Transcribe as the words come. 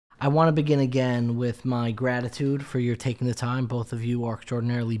I want to begin again with my gratitude for your taking the time. Both of you are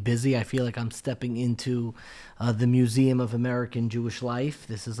extraordinarily busy. I feel like I'm stepping into the Museum of American Jewish Life.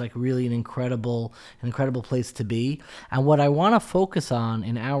 This is like really an incredible place to be. And what I want to focus on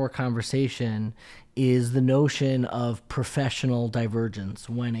in our conversation is the notion of professional divergence,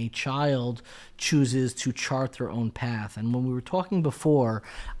 when a child chooses to chart their own path. And when we were talking before,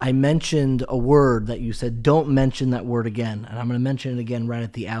 I mentioned a word that you said, don't mention that word again. And I'm going to mention it again right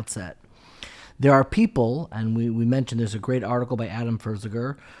at the outset. There are people, and we mentioned there's a great article by Adam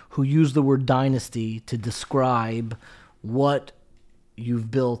Ferziger, who use the word dynasty to describe what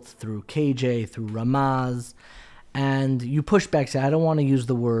you've built through KJ, through Ramaz, and you push back, say, I don't want to use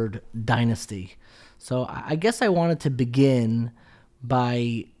the word dynasty. So I guess I wanted to begin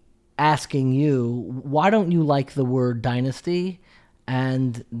by asking you, why don't you like the word dynasty?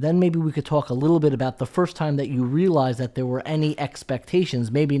 And then maybe we could talk a little bit about the first time that you realized that there were any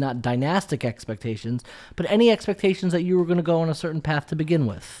expectations, maybe not dynastic expectations, but any expectations that you were going to go on a certain path to begin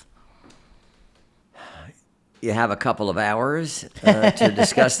with. You have a couple of hours to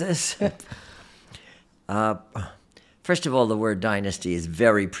discuss this. First of all, the word dynasty is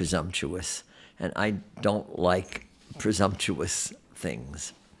very presumptuous, and I don't like presumptuous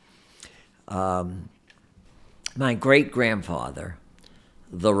things. My great-grandfather,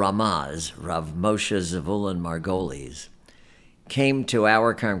 the Ramaz, Rav Moshe Zavulun Margolis, came to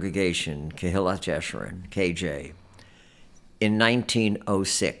our congregation, Kehilath Jeshurun, KJ, in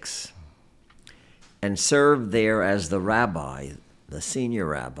 1906, and served there as the rabbi, the senior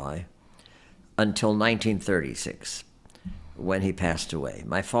rabbi, until 1936, when he passed away.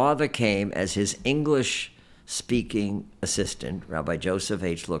 My father came as his English-speaking assistant, Rabbi Joseph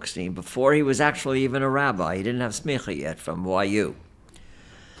H. Lookstein, before he was actually even a rabbi. He didn't have smicha yet from YU.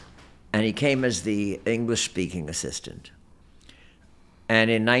 And he came as the English-speaking assistant. And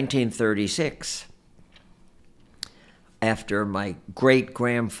in 1936, after my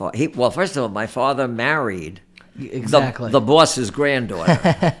great-grandfather... Well, first of all, my father married the boss's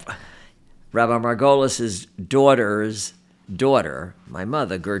granddaughter. Rabbi Margolis' daughter's daughter, my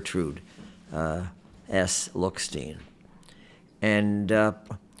mother, Gertrude S. Lookstein. And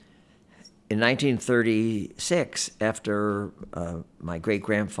in 1936, after my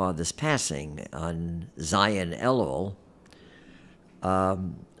great-grandfather's passing on Zion Elul,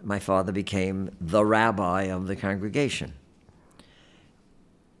 my father became the rabbi of the congregation.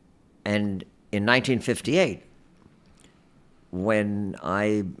 And in 1958, when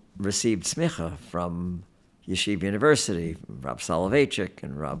I received smicha from Yeshiva University, Rav Soloveitchik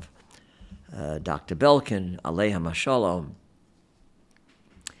and Rav Dr. Belkin, Aleichem HaShalom,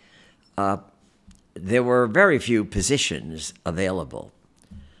 there were very few positions available.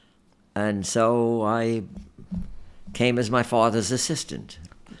 And so I came as my father's assistant.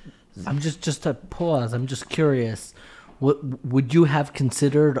 I'm just to pause, I'm just curious. Would you have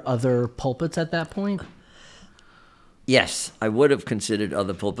considered other pulpits at that point? Yes, I would have considered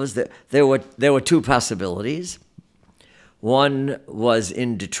other pulpits. There were two possibilities. One was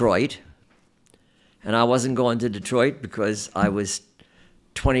in Detroit, and I wasn't going to Detroit because I was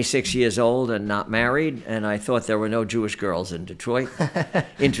 26 years old and not married, and I thought there were no Jewish girls in Detroit.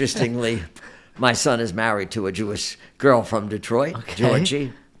 Interestingly, my son is married to a Jewish girl from Detroit, okay.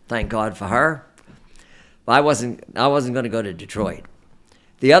 Georgie. Thank God for her. But I wasn't going to go to Detroit.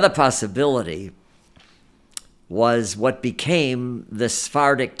 The other possibility was what became the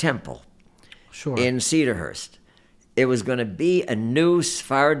Sephardic Temple in Cedarhurst. It was going to be a new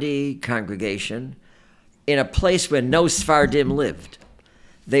Sephardi congregation in a place where no Sephardim lived.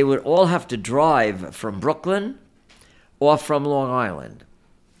 They would all have to drive from Brooklyn or from Long Island.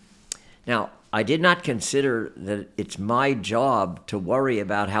 Now, I did not consider that it's my job to worry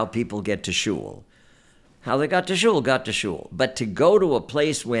about how people get to shul. How they got to shul. But to go to a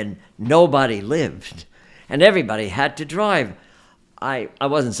place when nobody lived and everybody had to drive, I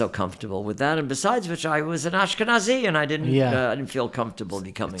wasn't so comfortable with that. And besides which, I was an Ashkenazi, and I didn't feel comfortable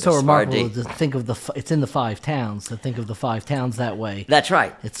becoming a Sephardi. It's so remarkable to think of it's in the five towns, to think of the five towns that way. That's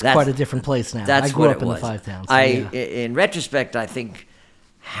right. It's quite a different place now. I grew up in the five towns. So in retrospect, I think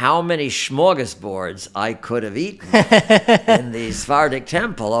how many smorgasbords I could have eaten in the Sephardic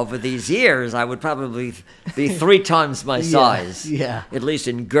Temple over these years. I would probably be 3 times my size, at least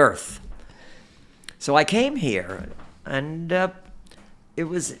in girth. So I came here, and it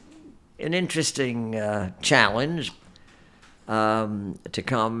was an interesting challenge to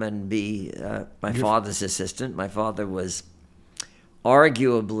come and be my father's assistant. My father was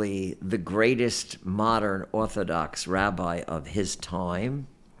arguably the greatest modern Orthodox rabbi of his time.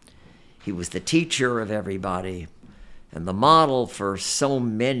 He was the teacher of everybody. And the model for so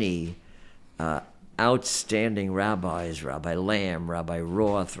many outstanding rabbis, Rabbi Lamb, Rabbi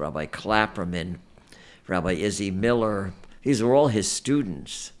Roth, Rabbi Klapperman, Rabbi Izzy Miller, these were all his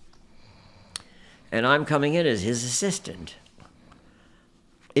students. And I'm coming in as his assistant.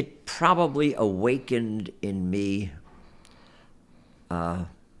 It probably awakened in me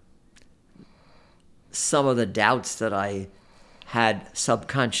some of the doubts that I had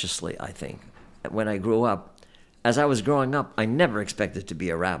subconsciously, I think, when I grew up. As I was growing up, I never expected to be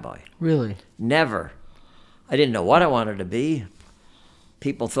a rabbi. Really? Never. I didn't know what I wanted to be.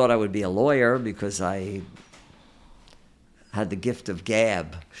 People thought I would be a lawyer because I had the gift of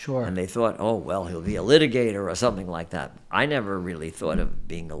gab. Sure. And they thought, oh, well, he'll be a litigator or something like that. I never really thought of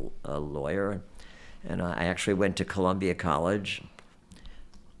being a lawyer. And I actually went to Columbia College.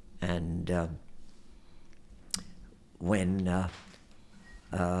 And when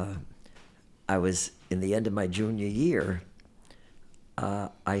I was in the end of my junior year,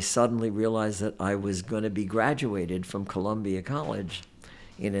 I suddenly realized that I was going to be graduated from Columbia College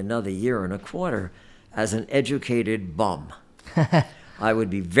in another year and a quarter as an educated bum. I would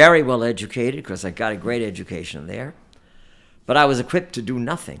be very well educated because I got a great education there, but I was equipped to do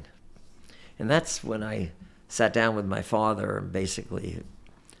nothing. And that's when I sat down with my father and basically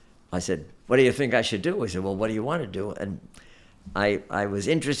I said, what do you think I should do? He said, well, what do you want to do? And I was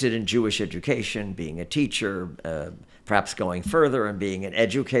interested in Jewish education, being a teacher, perhaps going further and being an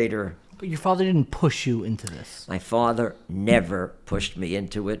educator. But your father didn't push you into this. My father never pushed me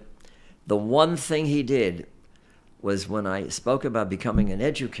into it. The one thing he did was when I spoke about becoming an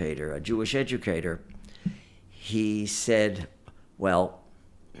educator, a Jewish educator, he said, well,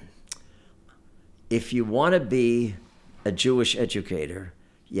 if you want to be a Jewish educator,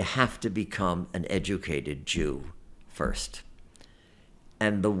 you have to become an educated Jew first.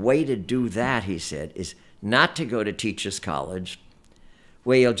 And the way to do that, he said, is not to go to teachers' college,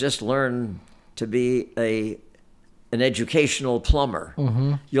 where you'll just learn to be an educational plumber.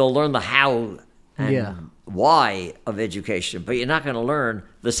 Mm-hmm. You'll learn the how and why of education, but you're not going to learn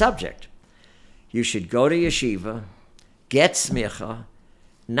the subject. You should go to yeshiva, get smicha,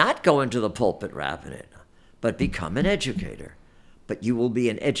 not go into the pulpit rabbinate, but become an educator. But you will be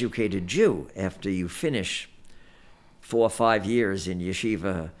an educated Jew after you finish 4 or 5 years in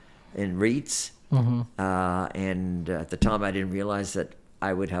yeshiva in Reitz. Mm-hmm. And at the time, I didn't realize that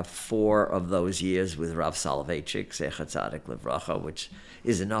I would have 4 of those years with Rav Soloveitchik, Zecher Tzadik Livracha, which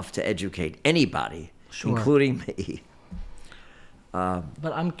is enough to educate anybody, sure, including me.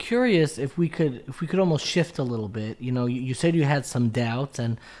 But I'm curious if we could almost shift a little bit. You know, you said you had some doubts,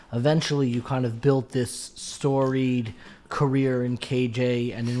 and eventually you kind of built this storied career in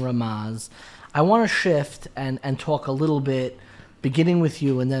KJ and in Ramaz. I want to shift and talk a little bit, beginning with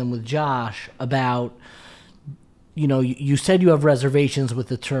you and then with Josh, about, you know, you said you have reservations with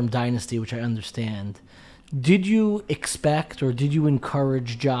the term dynasty, which I understand. Did you expect or did you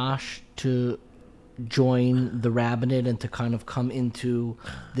encourage Josh to join the rabbinate and to kind of come into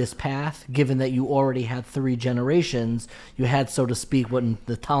this path, given that you already had 3 generations? You had, so to speak, what in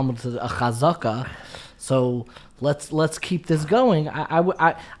the Talmud says, a chazaka. So let's keep this going. I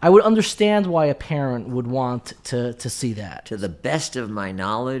would understand why a parent would want to see that. To the best of my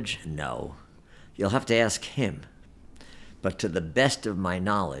knowledge, no. You'll have to ask him. But to the best of my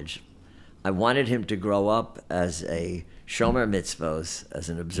knowledge, I wanted him to grow up as a shomer mitzvos, as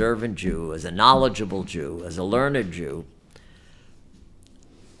an observant Jew, as a knowledgeable Jew, as a learned Jew.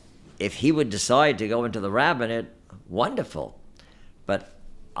 If he would decide to go into the rabbinate, wonderful. But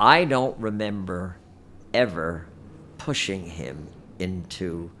I don't remember ever pushing him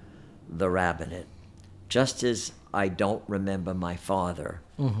into the rabbinate, just as I don't remember my father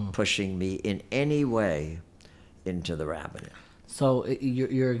pushing me in any way into the rabbinate. So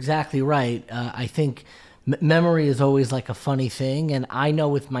you're exactly right. I think memory is always like a funny thing, and I know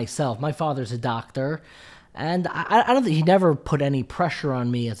with myself, my father's a doctor, and I don't think he never put any pressure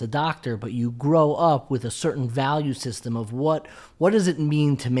on me as a doctor, but you grow up with a certain value system of what does it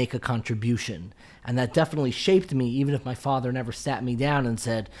mean to make a contribution. And that definitely shaped me, even if my father never sat me down and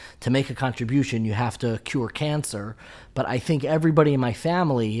said, to make a contribution, you have to cure cancer. But I think everybody in my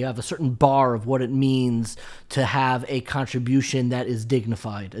family, you have a certain bar of what it means to have a contribution that is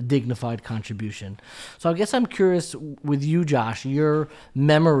dignified, a dignified contribution. So I guess I'm curious with you, Josh, your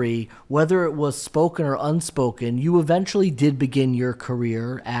memory, whether it was spoken or unspoken, you eventually did begin your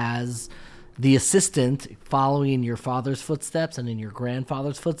career as the assistant, following in your father's footsteps and in your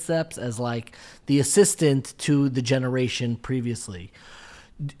grandfather's footsteps, as like the assistant to the generation previously.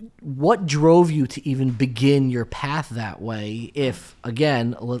 what drove you to even begin your path that way? If,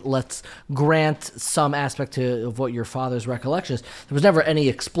 again, let's grant some aspect of what your father's recollection is, there was never any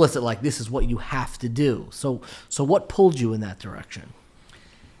explicit, like, this is what you have to do. So what pulled you in that direction?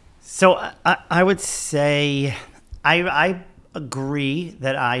 So I would say I agree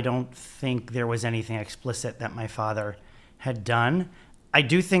that I don't think there was anything explicit that my father had done. I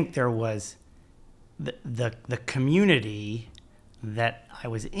do think there was the community that I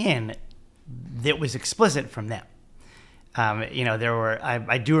was in that was explicit from them. There were,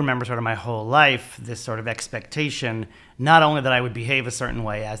 I do remember sort of my whole life, this sort of expectation, not only that I would behave a certain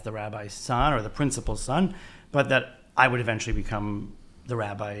way as the rabbi's son or the principal's son, but that I would eventually become the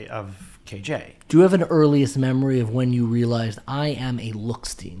rabbi of KJ. Do you have an earliest memory of when you realized, I am a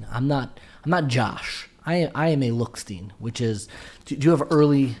Lookstein? I'm not Josh. I am a Lookstein, which is, do you have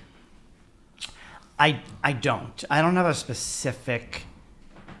early... I don't. I don't have a specific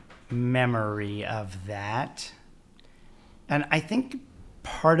memory of that. And I think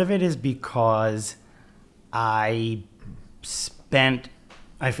part of it is because I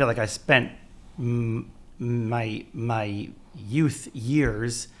feel like I spent my youth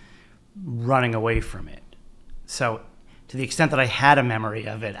years running away from it. So to the extent that I had a memory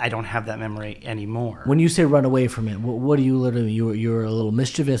of it, I don't have that memory anymore. When you say run away from it, what do you literally, you were a little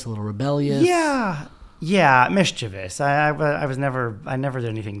mischievous, a little rebellious? Yeah, mischievous. I never did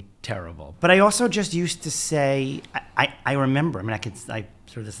anything terrible. But I also just used to say, I remember, I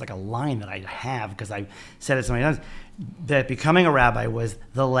sort of this like a line that I have because I said it so many times, that becoming a rabbi was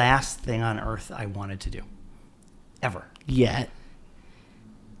the last thing on earth I wanted to do. Ever. Yet,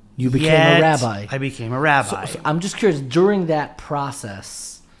 you became a rabbi. I became a rabbi. So I'm just curious, during that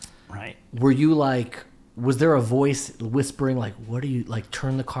process, right? Were you like, was there a voice whispering, like, what are you, like,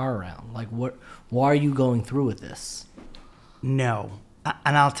 turn the car around? Like, why are you going through with this? No.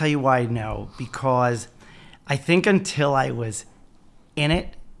 And I'll tell you why no. Because I think until I was in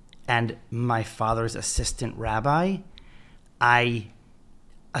it and my father's assistant rabbi, I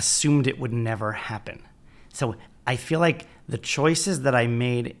assumed it would never happen. So I feel like the choices that I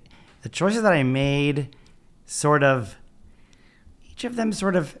made sort of, each of them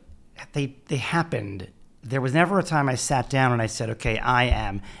sort of, they happened. There was never a time I sat down and I said, okay, I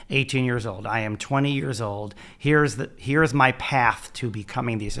am 18 years old. I am 20 years old. Here's my path to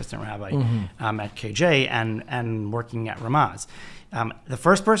becoming the assistant rabbi at KJ and working at Ramaz. The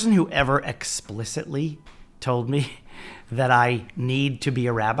first person who ever explicitly told me that I need to be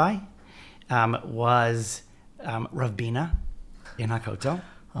a rabbi was Rav Bina in Hakotel.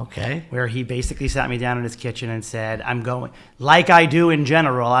 Okay. Where he basically sat me down in his kitchen and said, like I do in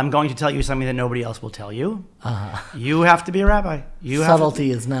general, I'm going to tell you something that nobody else will tell you. You have to be a rabbi. Subtlety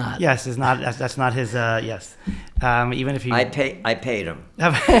is not. Yes, is not. That's not his. Yes. Even if he. I paid him.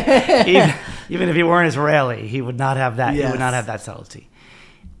 even if he weren't Israeli, he would not have that. Yes. He would not have that subtlety.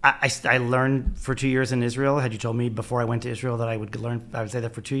 I learned for 2 years in Israel. Had you told me before I went to Israel that I would say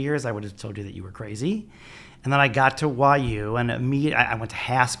that for 2 years, I would have told you that you were crazy. And then I got to YU, and I went to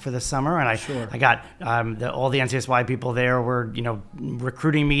Hask for the summer, and I got all the NCSY people there were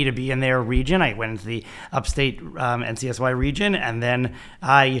recruiting me to be in their region. I went into the upstate NCSY region, and then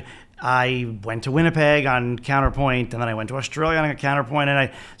I went to Winnipeg on Counterpoint, and then I went to Australia on a Counterpoint, and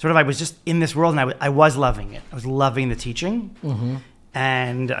I was just in this world, and I was loving it. I was loving the teaching,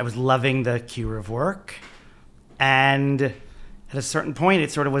 and I was loving the kiruv work, and at a certain point,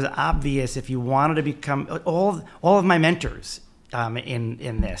 it sort of was obvious if you wanted to become all of my mentors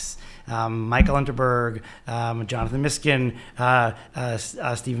in this, Michael Unterberg, Jonathan Miskin,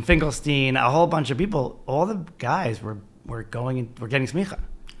 Stephen Finkelstein, a whole bunch of people. All the guys were getting smicha.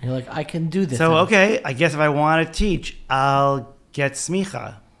 You're like, I can do this. So okay, I guess if I want to teach, I'll get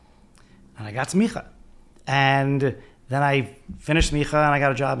smicha, and I got smicha, and then I finished smicha and I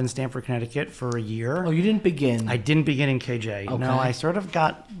got a job in Stamford, Connecticut for a year. Oh, you didn't begin? I didn't begin in KJ. Okay. No, I sort of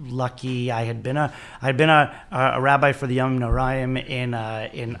got lucky. I had been a rabbi for the Yom Noraim in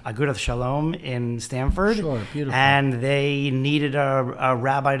Agudath Shalom in Stamford. Sure, beautiful. And they needed a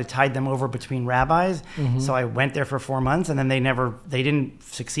rabbi to tide them over between rabbis. So I went there for 4 months, and then they didn't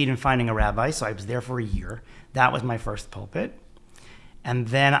succeed in finding a rabbi. So I was there for a year. That was my first pulpit, and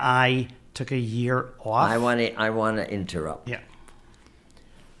then I took a year off. I want to interrupt. Yeah.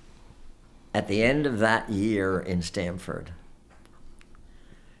 At the end of that year in Stamford,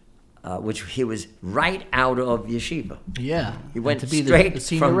 which he was right out of yeshiva. Yeah. He went to be straight the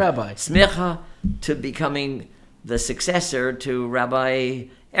senior from rabbi. smicha to becoming the successor to Rabbi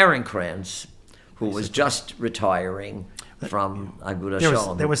Ehrenkrantz, who was just retiring from Agudath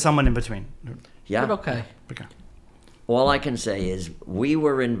Shalom. There was someone in between. Yeah. But okay. all I can say is we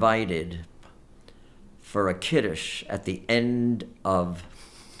were invited for a kiddush at the end of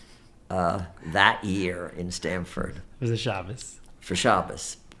that year in Stanford. It was a Shabbos. For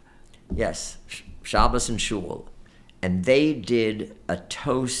Shabbos. Yes, Shabbos and Shul. And they did a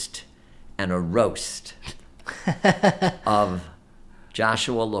toast and a roast of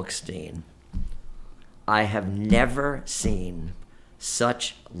Joshua Lookstein. I have never seen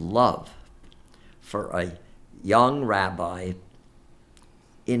such love for a young rabbi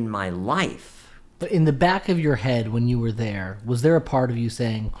in my life. But in the back of your head when you were there, was there a part of you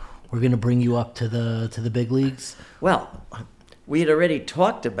saying, we're going to bring you up to the big leagues? Well, we had already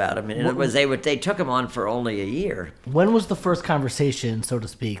talked about him, and it was they took him on for only a year. When was the first conversation, so to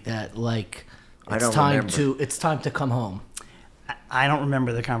speak, that like it's time to come home? I don't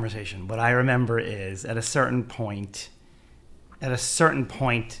remember the conversation. What I remember is at a certain point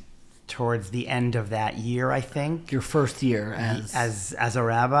towards the end of that year, I think. Your first year as a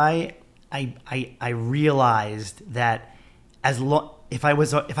rabbi, I realized that if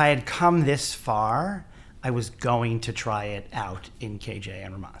I had come this far, I was going to try it out in KJ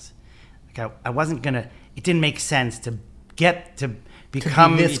and Ramaz. Like I wasn't gonna. It didn't make sense to get to be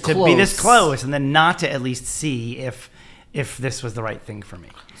this close and then not to at least see if this was the right thing for me.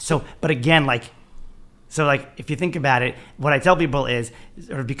 So, but again, if you think about it, what I tell people is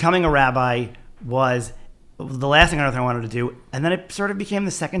sort of becoming a rabbi was the last thing on earth I wanted to do, and then it sort of became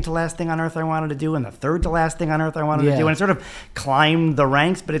the second to last thing on earth I wanted to do, and the third to last thing on earth I wanted to do, and it sort of climbed the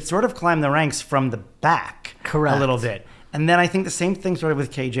ranks, but it sort of climbed the ranks from the back. Correct. A little bit. And then I think the same thing sort of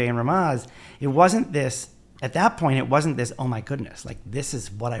with KJ and Ramaz. It wasn't this, at that point, it wasn't this, oh my goodness, like this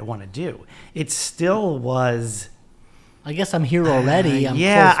is what I want to do. It still was... I guess I'm here already. I'm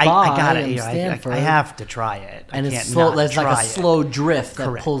yeah, close by. I got it. I have to try it. And it's slow. There's like a slow drift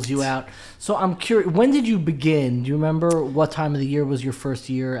that pulls you out. So I'm curious. When did you begin? Do you remember what time of the year was your first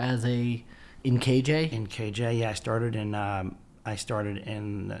year in KJ? In KJ, yeah. I started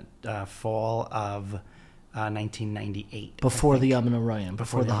in the fall of 1998. Before the Yom Rayim,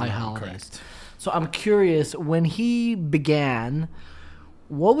 before the high holidays. Correct. So I'm curious. When he began,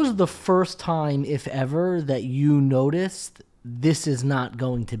 what was the first time, if ever, that you noticed this is not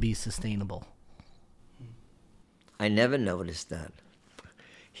going to be sustainable? I never noticed that.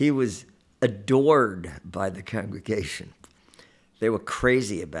 He was adored by the congregation. They were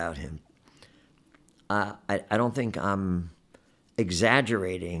crazy about him. I don't think I'm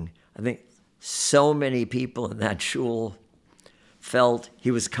exaggerating. I think so many people in that shul felt he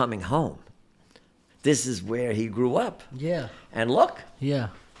was coming home. This is where he grew up. Yeah. And look. Yeah.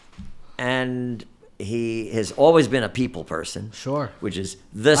 And he has always been a people person. Sure. Which is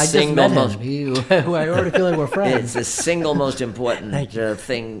the single most... I already feel like we're friends. It's the single most important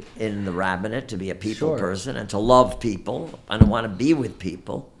thing in the rabbinate, to be a people person and to love people and want to be with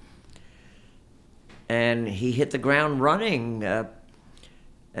people. And he hit the ground running,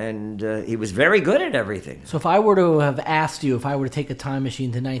 and he was very good at everything. So if I were to have asked you, if I were to take a time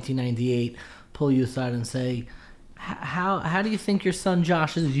machine to 1998, pull you aside and say, how do you think your son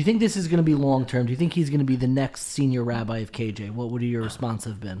Josh is? Do you think this is going to be long term? Do you think he's going to be the next senior rabbi of KJ? What would your response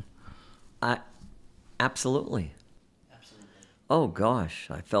have been? Absolutely. Oh gosh,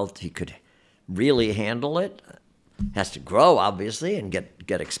 I felt he could really handle it. Has to grow, obviously, and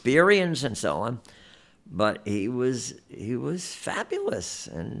get experience and so on. But he was fabulous,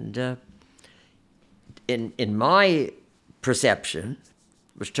 and in my perception,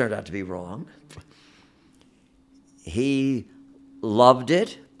 which turned out to be wrong, he loved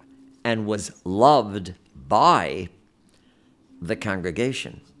it and was loved by the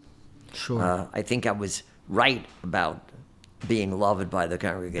congregation. Sure. I think I was right about being loved by the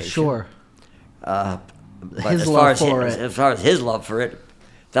congregation. Sure. But as far as his love for it,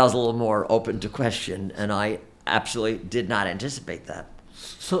 that was a little more open to question, and I absolutely did not anticipate that.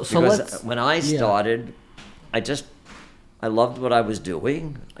 So when I started, I loved what I was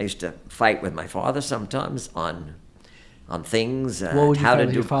doing. I used to fight with my father sometimes on things. What would you fight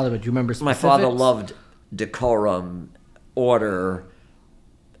with your father? But do you remember specifics? My father loved decorum, order,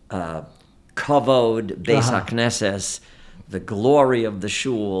 kavod, beis haknesses, the glory of the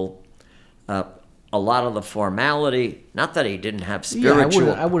shul, a lot of the formality. Not that he didn't have spiritual.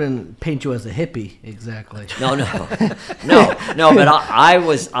 Yeah, I wouldn't paint you as a hippie exactly. No. But I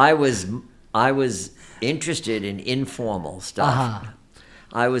was interested in informal stuff.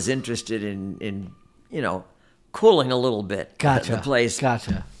 I was interested in cooling a little bit. Gotcha. The place.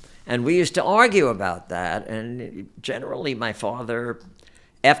 Gotcha. And we used to argue about that. And generally, my father,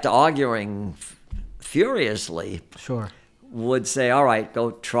 after arguing furiously, sure, would say, "All right,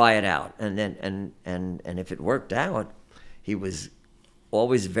 go try it out." And then and if it worked out, he was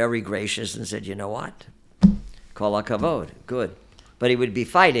always very gracious and said, you know what? Kol hakavod, good. But he would be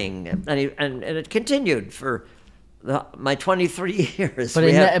fighting, and it continued for my 23 years.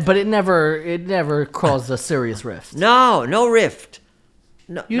 But it never caused a serious rift. No rift.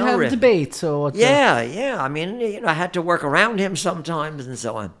 You have rift. debates, so yeah. I mean, I had to work around him sometimes and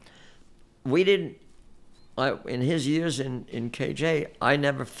so on. We didn't. In his years in KJ, I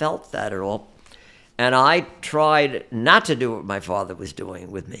never felt that at all, and I tried not to do what my father was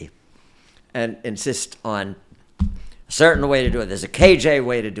doing with me, and insist on a certain way to do it. There's a KJ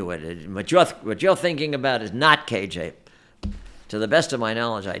way to do it. What you're thinking about is not KJ. To the best of my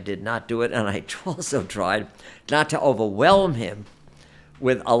knowledge, I did not do it, and I also tried not to overwhelm him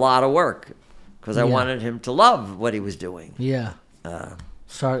with a lot of work, because I wanted him to love what he was doing. Yeah.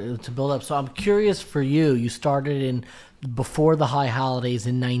 Start to build up. So I'm curious for you. You started before the high holidays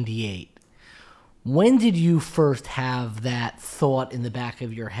in '98. When did you first have that thought in the back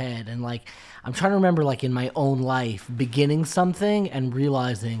of your head? And like, I'm trying to remember, like in my own life, beginning something and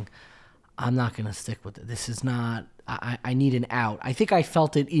realizing I'm not going to stick with it. This is not. I need an out. I think I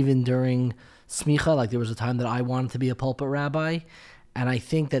felt it even during smicha. Like there was a time that I wanted to be a pulpit rabbi. And I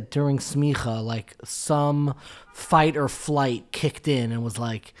think that during smicha, like some fight or flight kicked in and was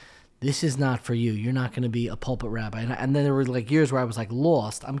like, this is not for you. You're not going to be a pulpit rabbi. And then there were like years where I was like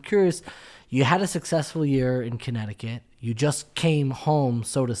lost. I'm curious, you had a successful year in Connecticut. You just came home,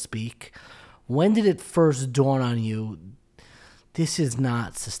 so to speak. When did it first dawn on you, this is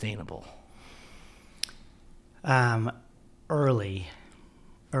not sustainable? Early.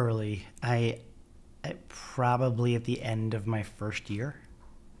 Probably at the end of my first year.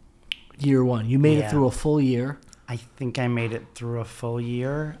 Year one. You made it through a full year. I think I made it through a full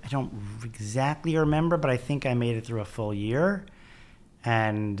year. I don't exactly remember, but I think I made it through a full year,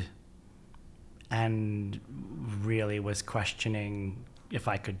 and really was questioning if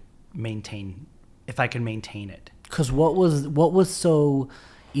I could maintain it. Because what was so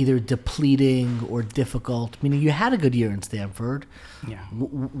either depleting or difficult? Meaning you had a good year in Stanford. Yeah.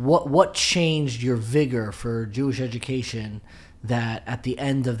 What changed your vigor for Jewish education that at the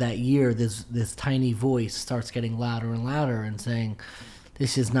end of that year, this tiny voice starts getting louder and louder and saying,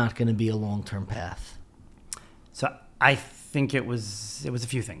 this is not going to be a long-term path? So I think it was a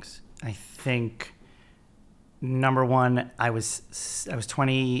few things. I think number one, I was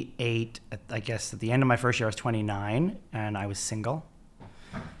 28. I guess at the end of my first year, I was 29, and I was single.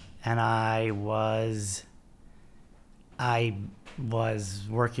 And I was working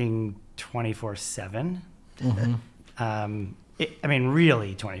 24/7. Mm-hmm.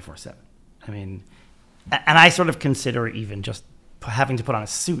 Really 24/7. And I sort of consider even just having to put on a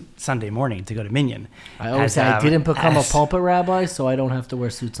suit Sunday morning to go to Minyan. I always say I didn't become a pulpit rabbi, so I don't have to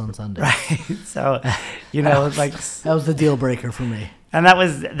wear suits on Sunday. Right. So, like that was the deal breaker for me. And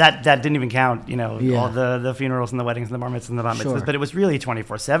that didn't even count, all the funerals and the weddings and the bar mitzvahs and the bat mitzvahs. Sure. But it was really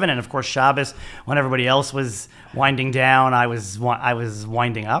 24/7. And of course, Shabbos, when everybody else was winding down, I was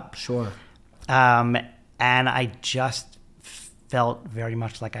winding up. Sure. And I just felt very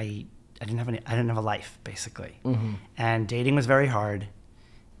much like I didn't have a life, basically. Mm-hmm. And dating was very hard.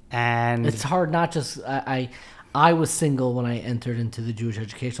 And it's hard. Not just I was single when I entered into the Jewish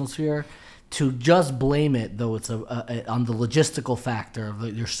educational sphere. To just blame it, though, it's on the logistical factor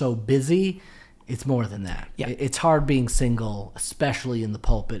of you're so busy, it's more than that. Yeah. It's hard being single, especially in the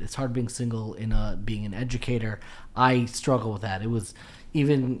pulpit. It's hard being single in being an educator. I struggle with that. It was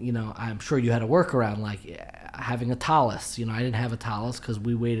even, I'm sure you had a workaround, like having a tallis. I didn't have a tallis because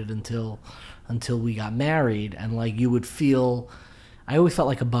we waited until we got married, and like you would feel, I always felt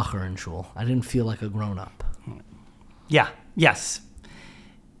like a bacher in shul. I didn't feel like a grown up. Yeah. Yes.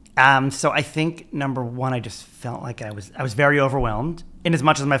 So I think number one, I just felt like I was very overwhelmed, in as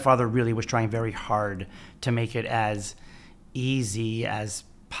much as my father really was trying very hard to make it as easy as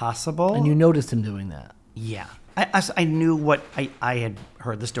possible. And you noticed him doing that. Yeah, I knew what I had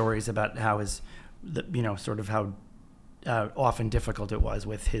heard the stories about how how often difficult it was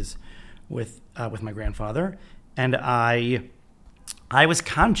with my grandfather, and I was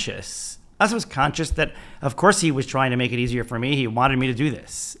conscious. I was conscious that, of course, he was trying to make it easier for me. He wanted me to do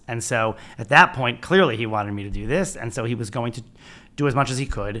this. And so at that point, clearly he wanted me to do this. And so he was going to do as much as he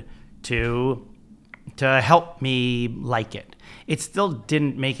could to help me like it. It still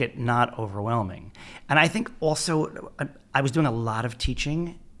didn't make it not overwhelming. And I think also I was doing a lot of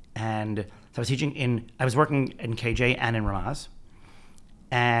teaching. And so I was working in KJ and in Ramaz.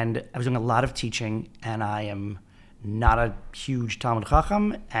 And I was doing a lot of teaching. And I am not a huge Talmud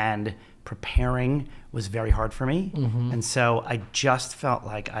Chacham, and preparing was very hard for me. Mm-hmm. And so I just felt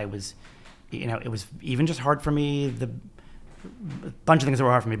like I was, it was even just hard for me a bunch of things that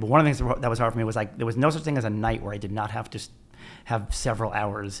were hard for me, but one of the things that was hard for me was like there was no such thing as a night where I did not have to have several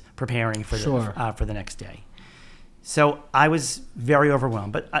hours preparing for the next day. So I was very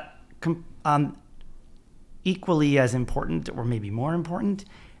overwhelmed, but equally as important, or maybe more important,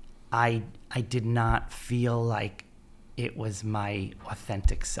 I did not feel like it was my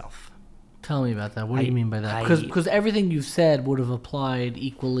authentic self. Tell me about that. What do you mean by that? Because everything you've said would have applied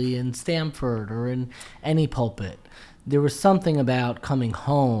equally in Stanford or in any pulpit. There was something about coming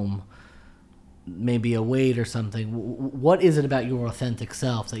home, maybe a weight or something. What is it about your authentic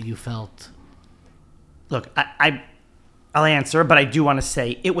self that you felt? Look, I'll answer, but I do want to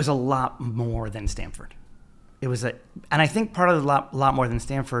say it was a lot more than Stanford. And I think part of the lot more than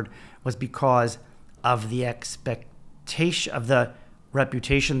Stanford was because of the expectation of the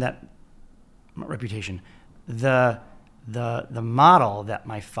the model that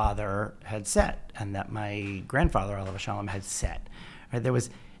my father had set and that my grandfather, Alav Shalom, had set. Right? There was,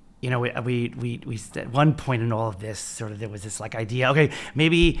 we at one point in all of this, sort of, there was this like idea, okay,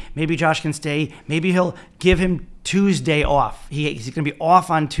 maybe Josh can stay, maybe he'll give him Tuesday off. He's going to be off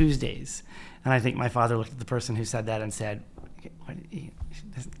on Tuesdays. And I think my father looked at the person who said that and said,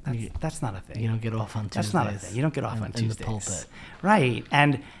 that's not a thing. You don't get off on Tuesdays. That's not a thing. You don't get off on Tuesdays. In the pulpit. Right.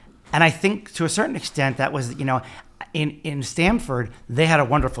 And I think to a certain extent that was, in Stanford, they had a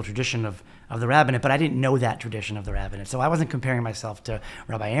wonderful tradition of the rabbinate, but I didn't know that tradition of the rabbinate. So I wasn't comparing myself to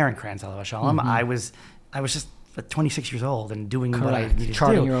Rabbi Aaron Kranz, Alav Shalom. Mm-hmm. I was just 26 years old and doing what I needed to do.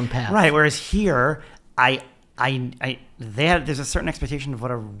 Charting your own path. Right. Whereas here, there's a certain expectation of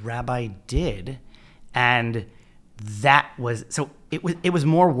what a rabbi did, and that was, so it was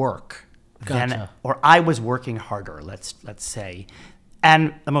more work than, or I was working harder, let's say,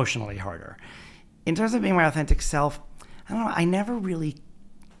 and emotionally harder. In terms of being my authentic self, I don't know, I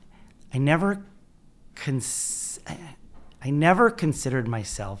never considered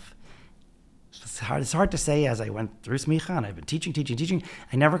myself, it's hard to say as I went through Smicha and I've been teaching.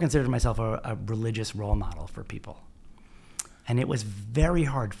 I never considered myself a religious role model for people. And it was very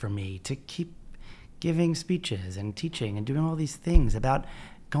hard for me to keep giving speeches and teaching and doing all these things about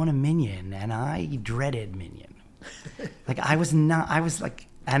going to Minyan, and I dreaded Minyan. No,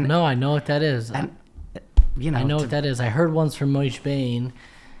 I know what that is. And, I know what that is. I heard once from Moshe Bain,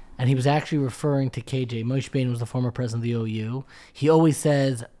 and he was actually referring to KJ. Moshe Bain was the former president of the OU. He always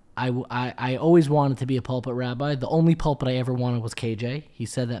says, I always wanted to be a pulpit rabbi. The only pulpit I ever wanted was KJ. He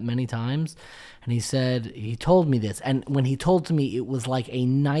said that many times. And he told me this. And when he told to me, it was like a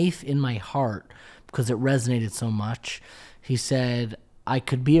knife in my heart because it resonated so much. He said, I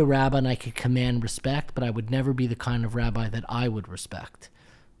could be a rabbi and I could command respect, but I would never be the kind of rabbi that I would respect,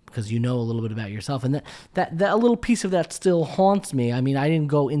 because you know a little bit about yourself. And that a little piece of that still haunts me. I mean, I didn't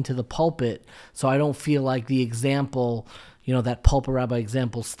go into the pulpit, so I don't feel like the example, that pulpit rabbi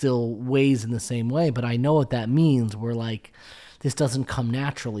example still weighs in the same way, but I know what that means. We're like, this doesn't come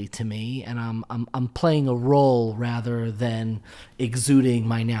naturally to me, and I'm playing a role rather than exuding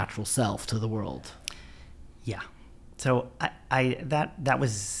my natural self to the world. Yeah. So that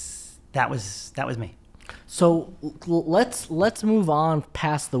was me. So let's move on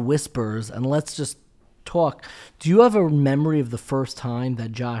past the whispers and let's just talk. Do you have a memory of the first time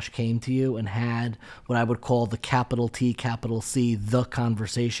that Josh came to you and had what I would call the capital T, capital C, the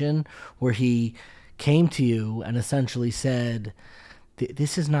conversation, where he came to you and essentially said,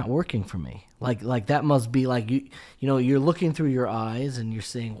 this is not working for me? Like that must be like, you're looking through your eyes and you're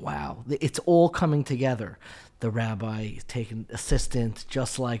saying, wow, it's all coming together. The rabbi taking assistant,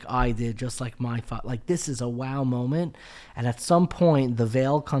 just like I did, just like my father. Like, this is a wow moment. And at some point, the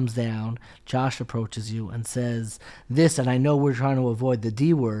veil comes down. Josh approaches you and says this, and I know we're trying to avoid the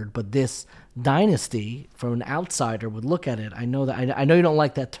D word, but this dynasty, from an outsider, would look at it. I know you don't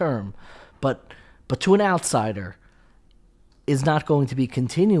like that term, but to an outsider, is not going to be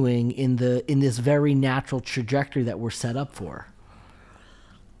continuing in this very natural trajectory that we're set up for.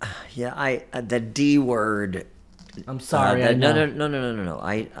 Yeah, the D word. I'm sorry. No.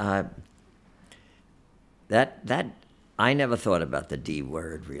 I never thought about the D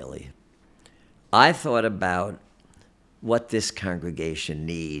word, really. I thought about what this congregation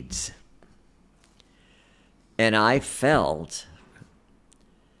needs, and I felt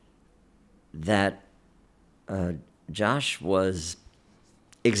that Josh was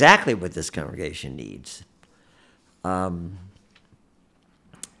exactly what this congregation needs.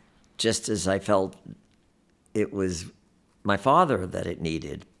 Just as I felt it was my father that it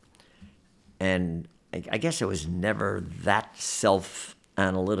needed. And I guess I was never that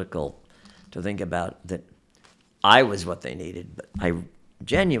self-analytical to think about that I was what they needed, but I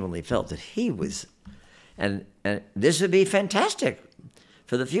genuinely felt that he was And this would be fantastic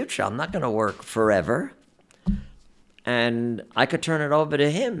for the future. I'm not going to work forever. And I could turn it over to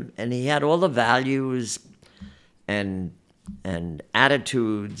him. And he had all the values and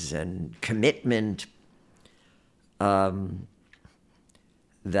attitudes and commitment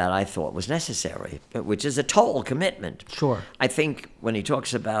that I thought was necessary, which is a total commitment. Sure. I think when he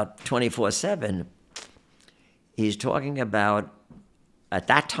talks about 24/7, he's talking about, at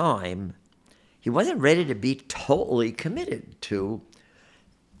that time, he wasn't ready to be totally committed to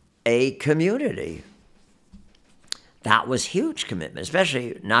a community. That was huge commitment,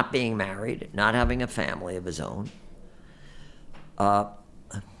 especially not being married, not having a family of his own. But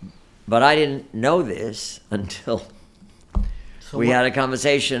I didn't know this until we had a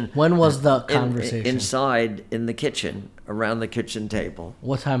conversation. When was the conversation? Inside in the kitchen, around the kitchen table.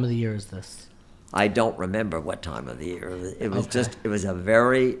 What time of the year is this? I don't remember what time of the year. It was Okay. it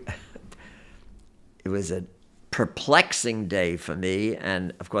was a perplexing day for me,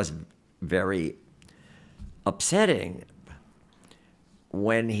 and of course, very upsetting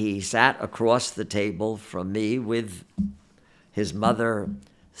when he sat across the table from me with his mother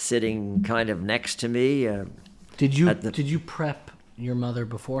sitting kind of next to me. Did you prep your mother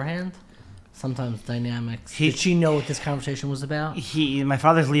beforehand? Sometimes dynamics. Did she know what this conversation was about? My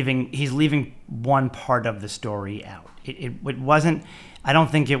father's leaving. He's leaving one part of the story out. It wasn't. I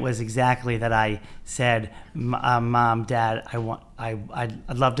don't think it was exactly that I said, "Mom, Dad,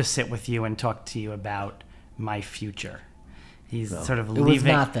 I'd love to sit with you and talk to you about my future." He's sort of leaving. It was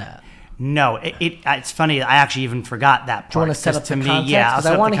not that. No, it's funny. I actually even forgot that part. Do you want to set up the context? Yeah, I'll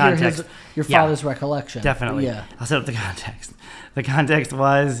set I up want the to hear context. your father's recollection. Definitely. Yeah. I'll set up the context. The context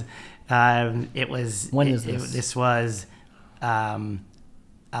was, it was. When is this? This was, I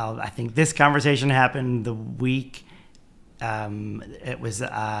think this conversation happened the week. It was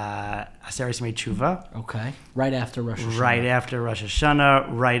Aseret Yemei Tshuva. Okay. Right after Rosh Hashanah. Right after Rosh Hashanah.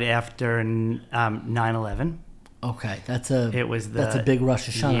 Right after 9/11. Okay, that's a big Rosh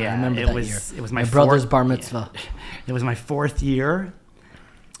Hashanah. Yeah, I remember that year. It was my brother's bar mitzvah. Yeah. It was my 4th year,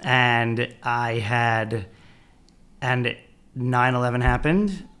 and 9/11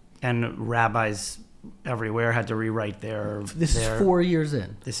 happened, and rabbis everywhere had to rewrite their. This is 4 years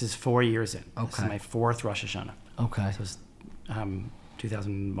in. This is 4 years in. Okay. This is my 4th Rosh Hashanah. Okay. This was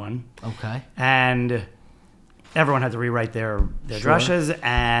 2001. Okay. And everyone had to rewrite their drashas,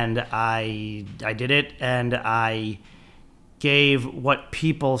 and I did it, and I gave what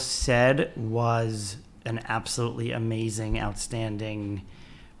people said was an absolutely amazing, outstanding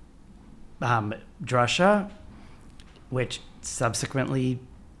drasha, which subsequently,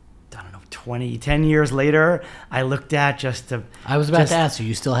 I don't know, 10 years later, I looked at just to... I was about to ask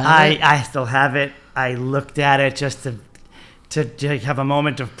you still have it? I still have it. I looked at it just to have a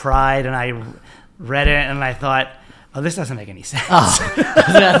moment of pride, and I read it, and I thought, oh, this doesn't make any sense. Oh.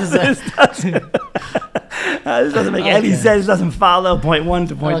 This doesn't make any sense. This doesn't follow point 1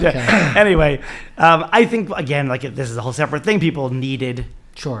 to point 2. Anyway, I think, again, like this is a whole separate thing. People needed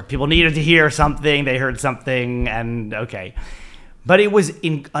to hear something. They heard something, and okay. But it was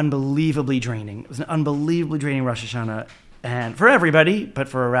unbelievably draining. It was an unbelievably draining Rosh Hashanah, and for everybody, but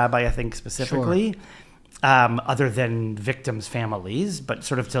for a rabbi, I think specifically. Sure. Other than victims' families, but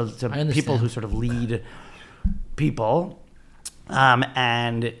sort of to people who sort of lead people.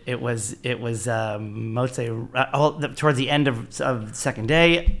 And it was Motzei, towards the end of the second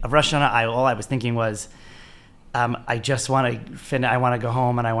day of Rosh Hashanah, all I was thinking was, I just want to I want to go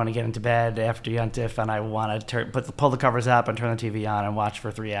home and I want to get into bed after Yontif, and I want to pull the covers up and turn the TV on and watch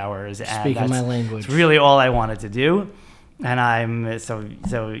for 3 hours. Speaking my language. It's really all I wanted to do. And so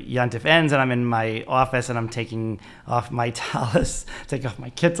Yontif ends, and I'm in my office, and I'm taking off my talis, taking off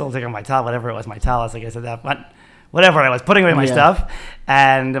my kittel, taking off my talis, whatever it was, my talis, I guess at that point, whatever I was, putting away my stuff.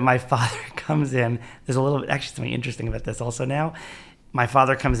 And my father comes in. There's actually something interesting about this also now. My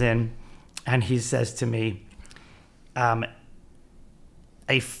father comes in, and he says to me,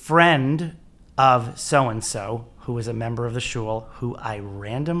 a friend of so-and-so, who is a member of the shul, who I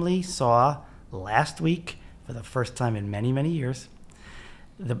randomly saw last week, for the first time in many, many years,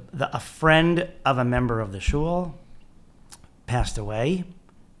 a friend of a member of the shul passed away,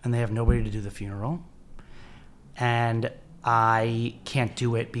 and they have nobody to do the funeral, and I can't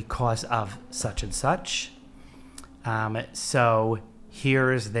do it because of such and such. So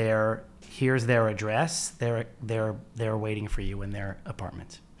here's their address. They're waiting for you in their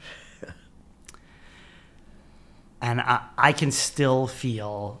apartment. And I can still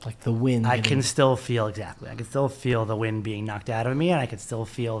feel... like the wind. I can still feel the wind being knocked out of me, and I can still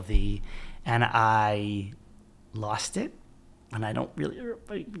feel and I lost it. and I don't really.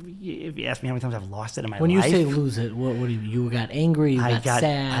 If you ask me how many times I've lost it in my life, when you say lose it, what do you got angry? You got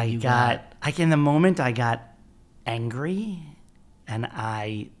sad. In the moment I got angry, and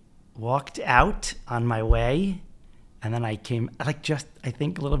I walked out on my way, and then I came I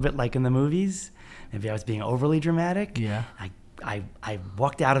think a little bit like in the movies. Maybe I was being overly dramatic. Yeah. I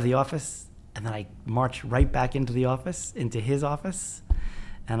walked out of the office, and then I marched right back into his office,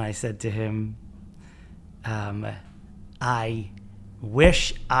 and I said to him, I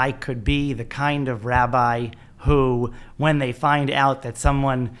wish I could be the kind of rabbi who, when they find out that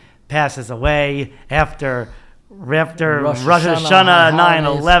someone passes away after Rosh Hashanah,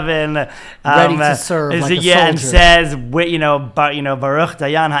 9/11, ready to serve like a soldier. And says, Baruch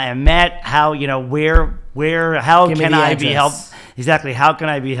Dayan HaEmet, how can I be helpful? Exactly, how can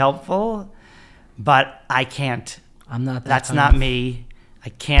I be helpful? But I can't. I'm not. That's not me. I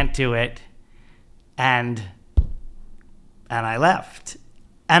can't do it. And I left,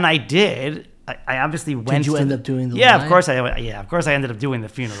 and I did. I obviously went. Did you end up doing the? Yeah, of course I ended up doing the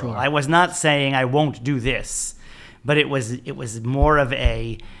funeral. Sure. I was not saying I won't do this, but it was more of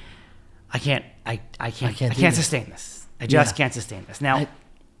a I can't sustain this. I just can't sustain this. Now,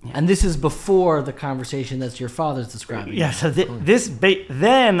 and this is before the conversation that your father's describing. Yeah. So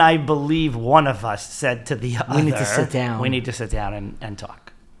then I believe one of us said to the other, "We need to sit down. We need to sit down and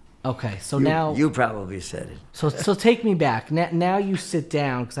talk." Okay, so now you probably said it. So take me back. Now you sit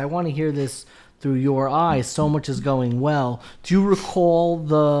down, because I want to hear this through your eyes. So much is going well. Do you recall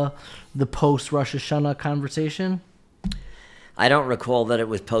the post Rosh Hashanah conversation? I don't recall that it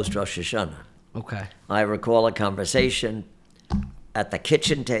was post Rosh Hashanah. Okay. I recall a conversation at the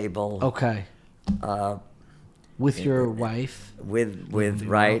kitchen table. Okay. With your wife.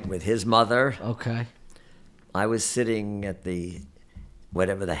 With his mother. Okay. I was sitting at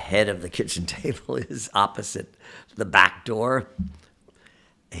whatever the head of the kitchen table is, opposite the back door.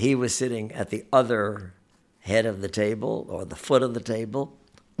 He was sitting at the other head of the table, or the foot of the table,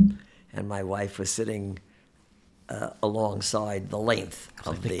 and my wife was sitting alongside the length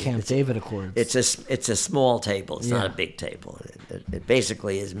of the Camp David Accords. It's a small table. It's not a big table. It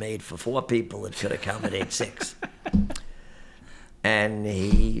basically is made for 4 people. It could accommodate 6. And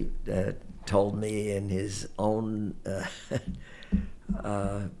he told me in his own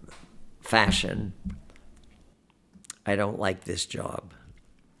fashion, I don't like this job.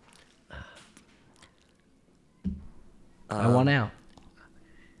 I want out.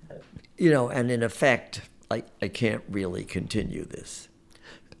 And in effect, I can't really continue this.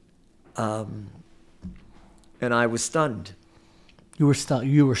 And I was stunned. You were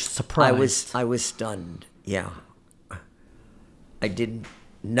stunned. You were surprised. I was stunned. Yeah. I didn't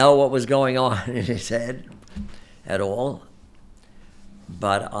know what was going on in his head at all.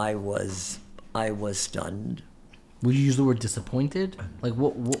 But I was stunned. Would you use the word disappointed? Like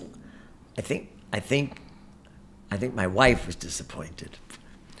what? I think my wife was disappointed.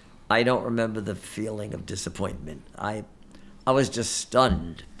 I don't remember the feeling of disappointment. I was just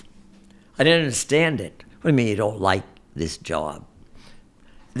stunned. I didn't understand it. What do you mean you don't like this job?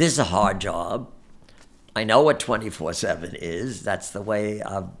 This is a hard job. I know what 24/7 is. That's the way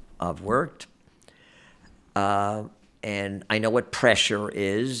I've worked. And I know what pressure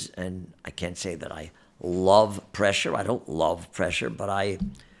is, and I can't say that I love pressure. I don't love pressure, but I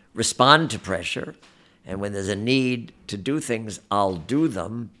respond to pressure. And when there's a need to do things, I'll do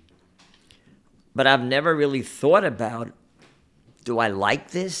them. But I've never really thought about, do I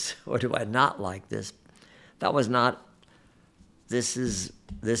like this or do I not like this? That was not, this is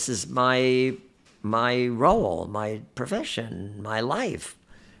my role, my profession, my life.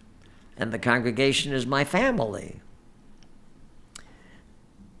 And the congregation is my family.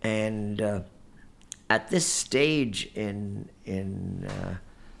 And at this stage in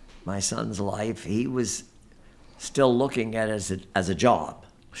my son's life, he was still looking at it as a job.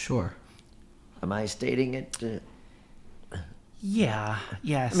 Sure. Am I stating it? Yeah.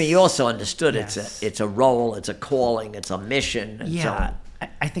 Yes. I mean, he also understood yes. it's a role, it's a calling, it's a mission. And so on.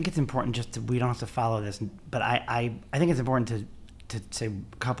 I think it's important we don't have to follow this, but I think it's important to say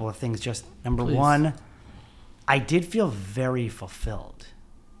a couple of things. Just number Please. one, I did feel very fulfilled.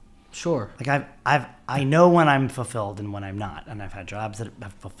 Sure. Like I know when I'm fulfilled and when I'm not, and I've had jobs that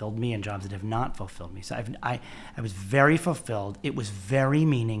have fulfilled me and jobs that have not fulfilled me. So I was very fulfilled. It was very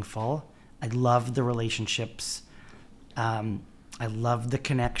meaningful. I loved the relationships. I loved the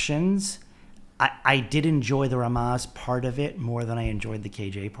connections. I did enjoy the Ramaz part of it more than I enjoyed the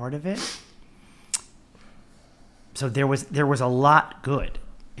KJ part of it. So there was a lot good.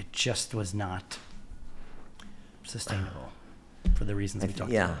 It just was not sustainable for the reasons we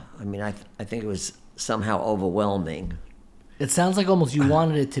talked about. Yeah, I mean, I think it was somehow overwhelming It sounds like almost you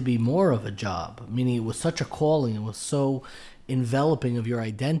wanted it to be more of a job, meaning it was such a calling. It was so enveloping of your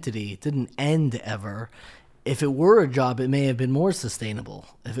identity. It didn't end ever. If it were a job, it may have been more sustainable.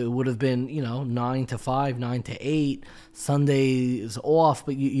 If it would have been, 9 to 5, 9 to 8, Sundays off,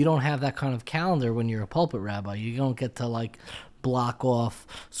 but you don't have that kind of calendar when you're a pulpit rabbi. You don't get to block off.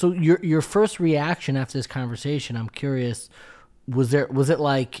 So your first reaction after this conversation, I'm curious, was it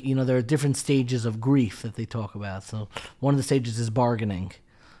like, there are different stages of grief that they talk about. So one of the stages is bargaining.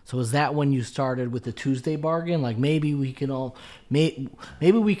 So is that when you started with the Tuesday bargain? Like maybe we can maybe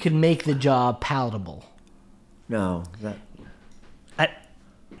we can make the job palatable. No.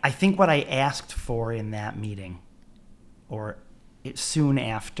 I think what I asked for in that meeting, or soon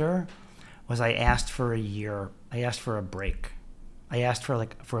after, was I asked for a year. I asked for a break. I asked for a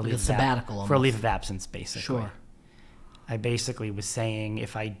leave a sabbatical, for a leave of absence, basically. Sure. I basically was saying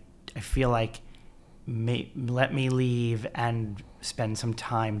if I feel like let me leave and spend some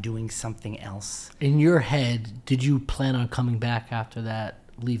time doing something else. In your head, did you plan on coming back after that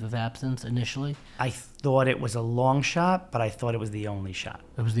leave of absence initially? I thought it was a long shot, but I thought it was the only shot.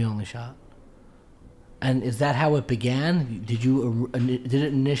 It was the only shot. And is that how it began? Did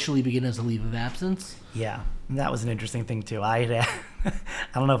it initially begin as a leave of absence? Yeah, and that was an interesting thing too. I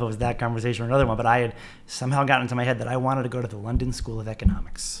don't know if it was that conversation or another one, but I had somehow gotten into my head that I wanted to go to the London School of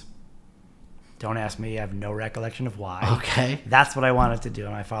Economics. Don't ask me. I have no recollection of why. Okay. That's what I wanted to do.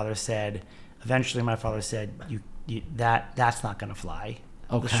 And eventually my father said, that's not going to fly.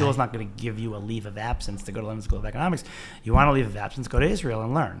 Okay. The school's not going to give you a leave of absence to go to London School of Economics. You want a leave of absence, go to Israel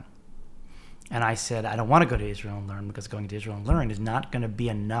and learn. And I said, I don't want to go to Israel and learn because going to Israel and learn is not going to be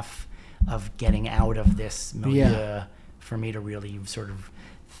enough of getting out of this milieu for me to really sort of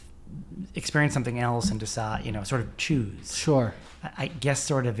experience something else and decide, sort of choose. Sure. I guess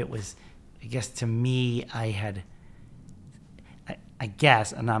to me, I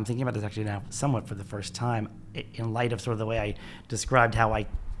guess, and I'm thinking about this actually now somewhat for the first time, in light of sort of the way I described how I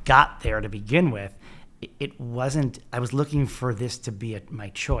got there to begin with, it wasn't, I was looking for this to be my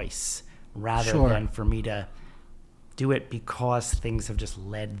choice rather than for me to do it because things have just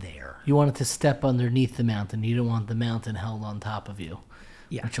led there. You wanted to step underneath the mountain. You didn't want the mountain held on top of you.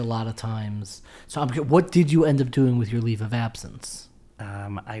 Yeah. Which a lot of times. So what did you end up doing with your leave of absence?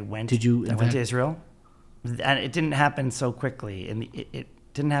 I went to Israel, and it didn't happen so quickly. It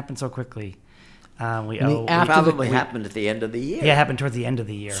didn't happen so quickly. It probably happened at the end of the year. Yeah, it happened towards the end of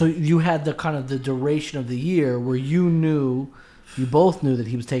the year. So you had the kind of the duration of the year where you both knew that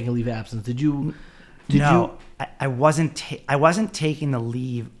he was taking a leave of absence. I wasn't taking the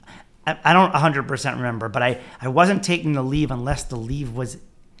leave. I don't 100% remember, but I wasn't taking the leave unless the leave was,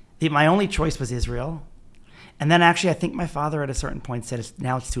 my only choice was Israel. And then actually, I think my father at a certain point said, it's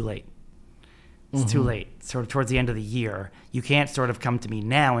too late. It's too late. Sort of towards the end of the year, you can't sort of come to me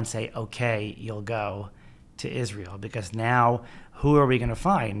now and say, okay, you'll go to Israel, because now who are we going to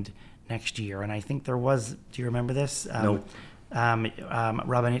find next year? And I think there was, do you remember this? No.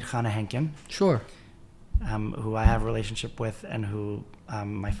 Rabbinic Chana Henkin. Sure. Who I have a relationship with and who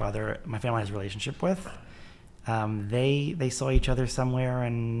my family has a relationship with. They saw each other somewhere,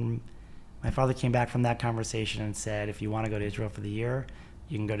 and my father came back from that conversation and said, if you want to go to Israel for the year,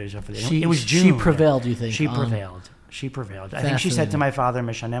 you can go to Israel for the year. It was June. She prevailed, you think? She prevailed. I think she said to my father,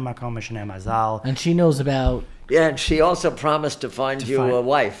 Mishanem Makom, Mishanem Mazal. And she knows about... Yeah, and she also promised to find you a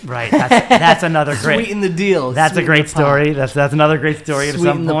wife. Right. That's another great... Sweeten the deal. That's a great story. That's another great story at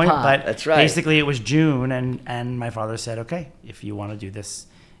some point. But that's right. Basically, it was June, and my father said, okay, if you want to do this,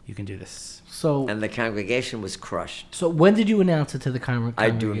 you can do this. And the congregation was crushed. So when did you announce it to the congregation? I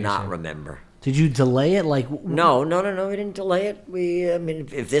do not remember. Did you delay it? No, we didn't delay it.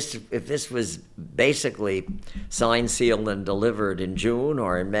 If this was basically signed, sealed, and delivered in June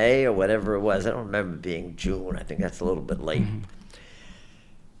or in May or whatever it was, I don't remember it being June. I think that's a little bit late.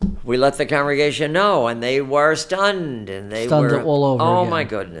 Mm-hmm. We let the congregation know, and they were stunned, and they were all over. Oh again. my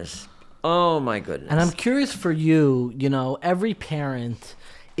goodness! Oh my goodness! And I'm curious for you. Every parent,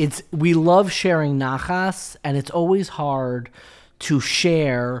 we love sharing nachas, and it's always hard to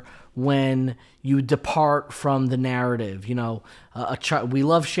share when you depart from the narrative. We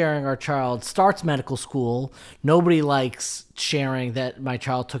love sharing our child starts medical school. Nobody likes sharing that my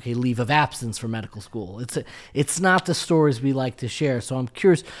child took a leave of absence for medical school. It's not the stories we like to share. So I'm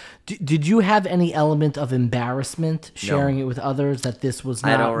curious, did you have any element of embarrassment sharing it with others that this was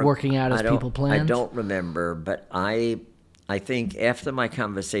not working out as people planned? I don't remember, but I think after my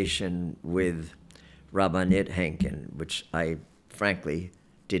conversation with Rabbinic Henkin, which I frankly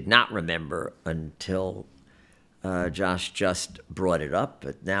did not remember until Josh just brought it up,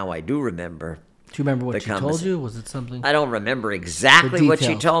 but now I do remember. Do you remember what the she told you? Was it something? I don't remember exactly what she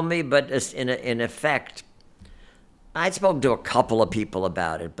details. told me, but in effect, I'd spoken to a couple of people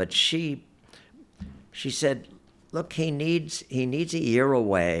about it, but she said, look, he needs a year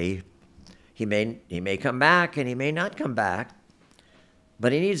away. He may come back and he may not come back,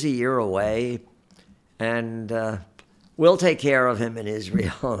 but he needs a year away, and we'll take care of him in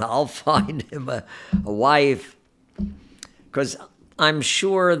Israel, and I'll find him a wife, because I'm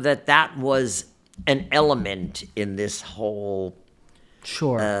sure that was an element in this whole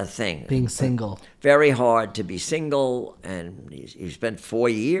thing. Being single. Very hard to be single, and he spent 4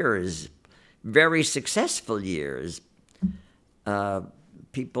 years, very successful years.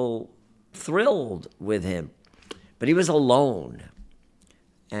 People thrilled with him, but he was alone,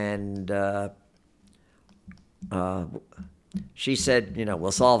 and she said,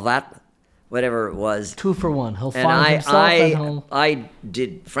 we'll solve that, whatever it was. 2 for 1. He'll And find himself at home. I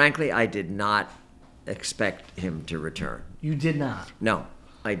did not expect him to return. You did not? No,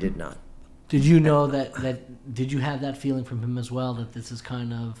 I did not. Did you know did you have that feeling from him as well, that this is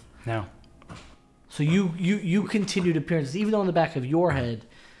kind of... No. So you continued appearances, even though in the back of your head,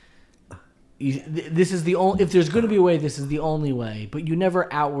 this is the only... If there's going to be a way, this is the only way. But you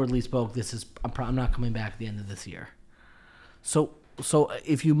never outwardly spoke, I'm not coming back at the end of this year. So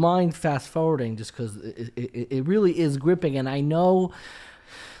if you mind fast forwarding, just because it really is gripping, and I know...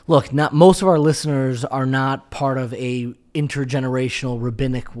 Look, not most of our listeners are not part of a intergenerational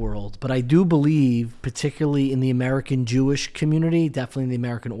rabbinic world, but I do believe, particularly in the American Jewish community, definitely in the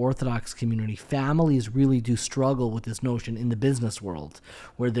American Orthodox community, families really do struggle with this notion in the business world,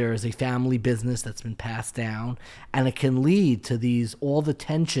 where there is a family business that's been passed down, and it can lead to all the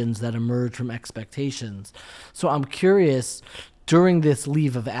tensions that emerge from expectations. So I'm curious, during this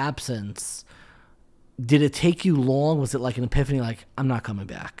leave of absence, did it take you long? Was it like an epiphany, like, I'm not coming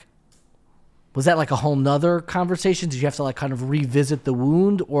back? Was that like a whole nother conversation? Did you have to like kind of revisit the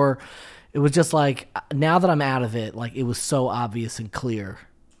wound? Or it was just like, now that I'm out of it, like it was so obvious and clear?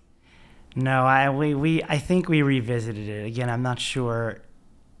 No, I think we revisited it. Again, I'm not sure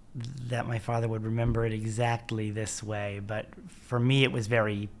that my father would remember it exactly this way, but for me it was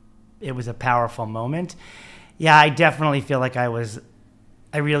a powerful moment. Yeah, I definitely feel like I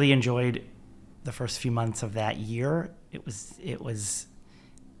really enjoyed the first few months of that year. It was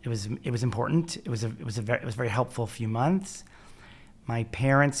important. It was a very helpful few months. My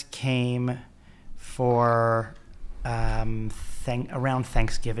parents came for around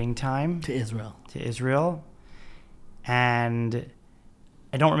Thanksgiving time To Israel. And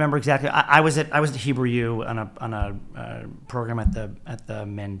I don't remember exactly. I was at Hebrew U on a program at the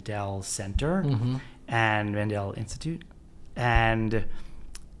Mendel Center and Mendel Institute, and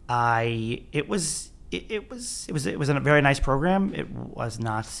it was a very nice program. It was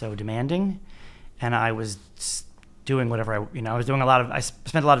not so demanding, and I was doing whatever I was doing I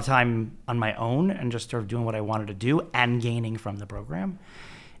spent a lot of time on my own and just sort of doing what I wanted to do and gaining from the program.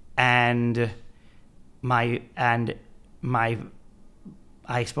 And I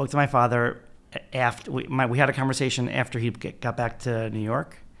spoke to my father after we had a conversation after he got back to New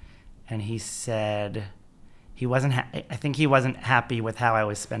York, and he said he wasn't I think he wasn't happy with how I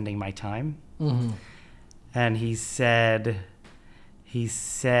was spending my time. Mm-hmm. And he said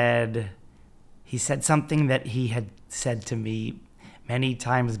something that he had said to me many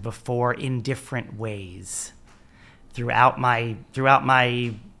times before in different ways throughout my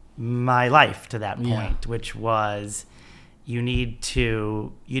life to that point, which was, you need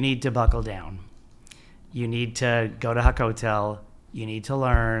to buckle down. You need to go to Hakotel. You need to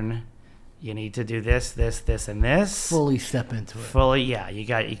learn. You need to do this, and this. Fully step into it. Yeah. You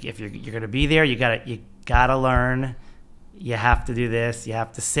got, if you're going to be there, you gotta learn. You have to do this. You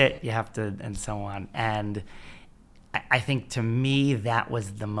have to sit. You have to, and so on. And I think to me that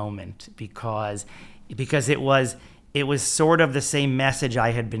was the moment, because it was sort of the same message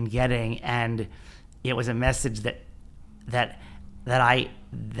I had been getting, and it was a message that I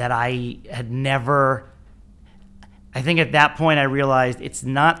had never. I think at that point I realized it's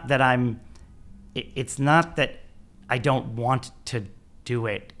not that I don't want to do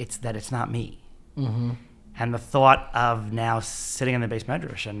it. It's that it's not me. Mm-hmm. And the thought of now sitting in the base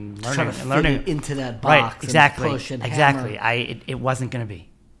medrash and learning into that box, right? Exactly, and push and exactly. hammer. It wasn't going to be,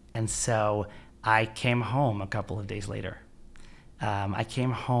 and so I came home a couple of days later. I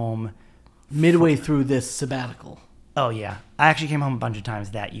came home midway through this sabbatical. Oh yeah, I actually came home a bunch of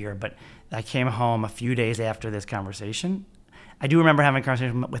times that year, but I came home a few days after this conversation. I do remember having a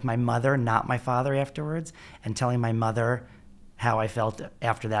conversation with my mother, not my father, afterwards, and telling my mother how I felt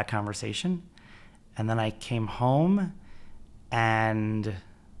after that conversation. And then I came home and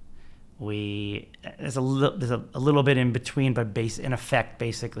there's a little bit in between, but in effect,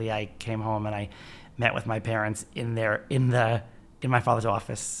 basically, I came home and I met with my parents in my father's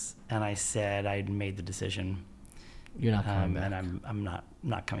office, and I said I'd made the decision. You're not coming back. And I'm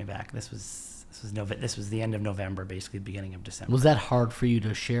not coming back. This was the end of November, basically the beginning of December. Was that hard for you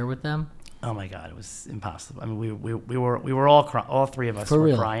to share with them? Oh my God, it was impossible. I mean, we were all three of us For were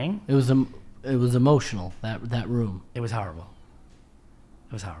real? crying. It was emotional, that room. It was horrible.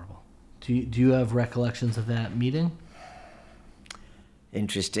 It was horrible. Do you have recollections of that meeting?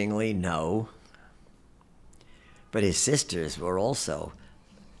 Interestingly, no. But his sisters were also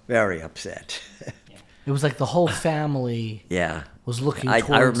very upset. It was like the whole family Yeah. was looking towards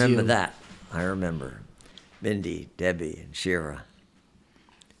you. I remember that. I remember Mindy, Debbie, and Shira,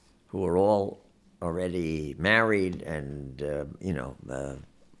 who were all already married and,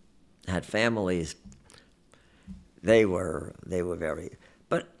 had families. They were very...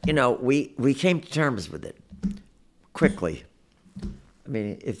 But, we came to terms with it quickly. I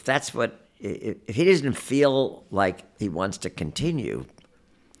mean, if that's what... If he doesn't feel like he wants to continue,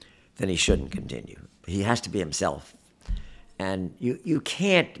 then he shouldn't continue. He has to be himself. And you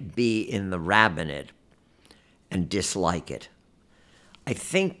can't be in the rabbinate and dislike it. I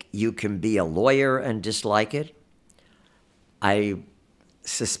think you can be a lawyer and dislike it. I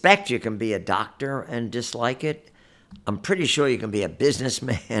suspect you can be a doctor and dislike it. I'm pretty sure you can be a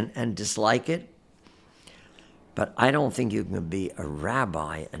businessman and dislike it. But I don't think you can be a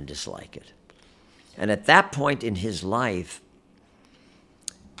rabbi and dislike it. And at that point in his life,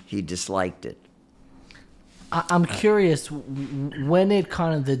 he disliked it. I'm curious, when it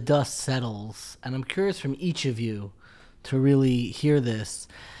kind of the dust settles, and I'm curious from each of you to really hear this,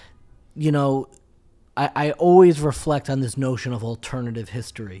 I always reflect on this notion of alternative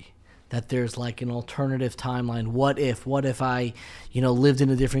history, that there's like an alternative timeline. What if I, lived in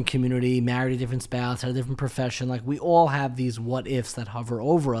a different community, married a different spouse, had a different profession? Like, we all have these what ifs that hover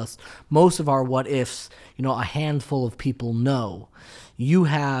over us. Most of our what ifs, a handful of people know. You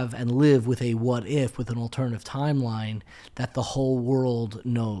have and live with a what if, with an alternative timeline that the whole world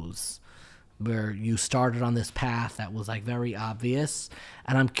knows, where you started on this path that was like very obvious.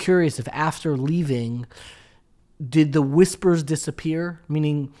 And I'm curious if after leaving, did the whispers disappear?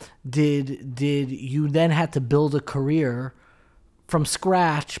 Meaning, did you then had to build a career from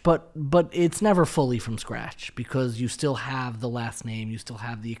scratch, but it's never fully from scratch, because you still have the last name, you still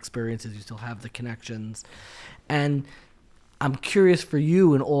have the experiences, you still have the connections. And I'm curious for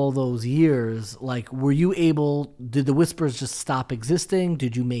you in all those years, like, did the whispers just stop existing?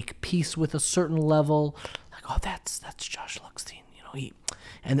 Did you make peace with a certain level? Like, oh, that's Josh Lookstein,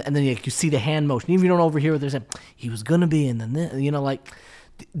 and then you see the hand motion. Even if you don't overhear what they're saying, he was going to be, and then,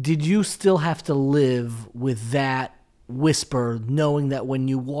 did you still have to live with that whisper, knowing that when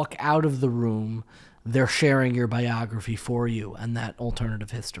you walk out of the room, they're sharing your biography for you and that alternative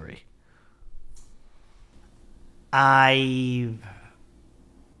history? I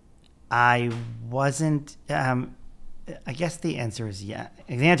wasn't. I guess the answer is yes.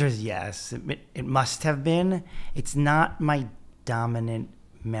 The answer is yes. It must have been. It's not my dominant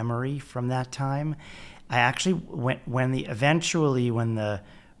memory from that time. I actually when the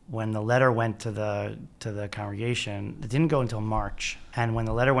letter went to the congregation. It didn't go until March, and when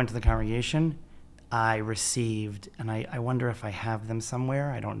the letter went to the congregation, I received, and I wonder if I have them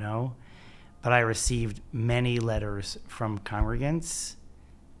somewhere. I don't know. But I received many letters from congregants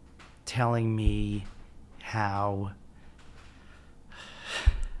telling me how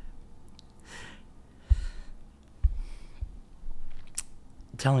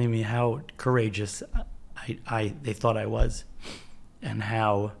courageous they thought I was, and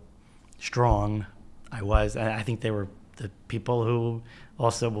how strong I was. And I think they were the people who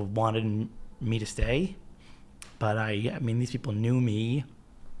also wanted me to stay. But I mean, these people knew me.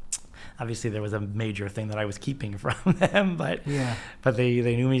 Obviously, there was a major thing that I was keeping from them, but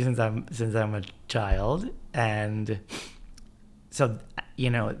they knew me since I'm a child, and so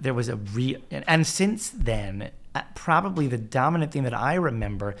there was and since then, probably the dominant thing that I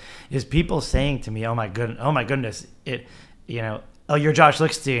remember is people saying to me, "Oh my goodness, oh, you're Josh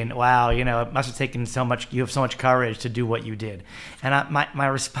Lookstein. Wow, it must have taken so much. You have so much courage to do what you did." And my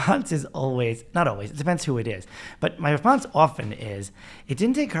response is always, not always, it depends who it is, but my response often is, it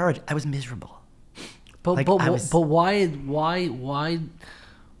didn't take courage. I was miserable. But why?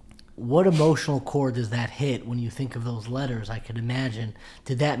 What emotional chord does that hit when you think of those letters? I could imagine.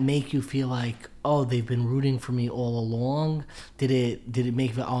 Did that make you feel like, oh, they've been rooting for me all along? Did it make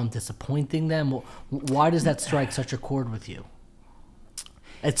you feel, oh, I'm disappointing them? Why does that strike such a chord with you?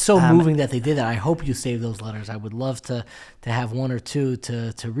 It's so moving that they did that. I hope you save those letters. I would love to have one or two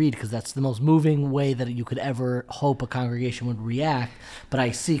to read, because that's the most moving way that you could ever hope a congregation would react. But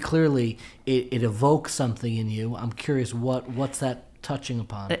I see clearly it evokes something in you. I'm curious what's that touching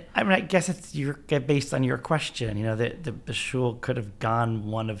upon? I mean, I guess it's based on your question. You know, the shul could have gone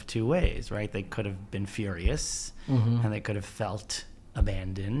one of two ways, right? They could have been furious, and they could have felt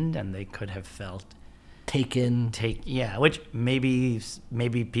abandoned, and they could have felt which maybe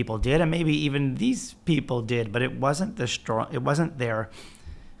people did, and maybe even these people did, but it wasn't there.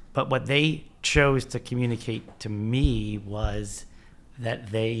 But what they chose to communicate to me was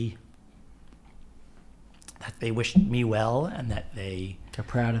that they wished me well, and that they're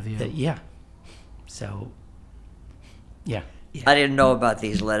proud of you. So, yeah. I didn't know about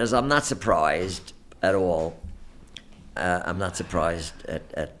these letters. I'm not surprised at all. I'm not surprised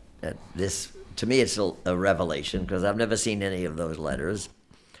at this. To me, it's a revelation, because I've never seen any of those letters.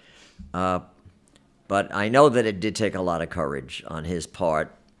 But I know that it did take a lot of courage on his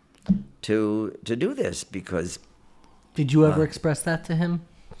part to do this, because... Did you ever express that to him?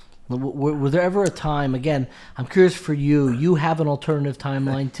 Was there ever a time, again, I'm curious for you, you have an alternative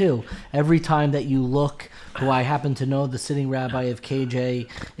timeline too. Every time that you look, who I happen to know, the sitting rabbi of KJ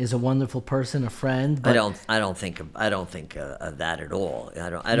is a wonderful person, a friend. But I don't think of that at all. I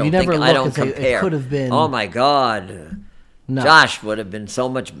don't compare. It could have been. Oh my God. No. Josh would have been so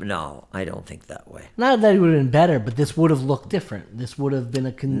much. No, I don't think that way. Not that it would have been better, but this would have looked different. This would have been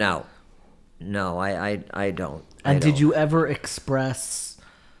a... No, I don't. And did you ever express...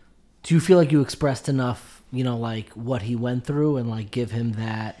 Do you feel like you expressed enough, like what he went through, and like give him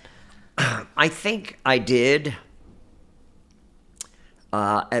that? I think I did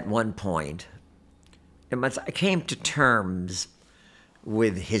at one point. I came to terms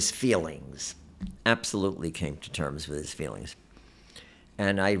with his feelings. Absolutely came to terms with his feelings.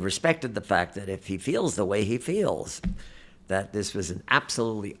 And I respected the fact that if he feels the way he feels, that this was an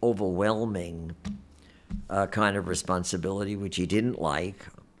absolutely overwhelming kind of responsibility, which he didn't like.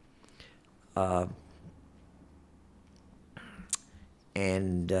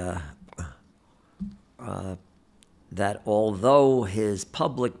 That although his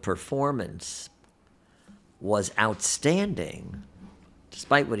public performance was outstanding,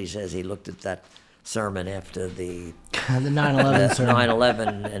 despite what he says, he looked at that sermon after the 9/11 sermon.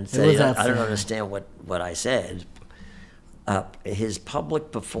 9/11 and said, I don't understand what I said. His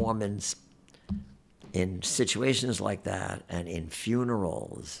public performance in situations like that, and in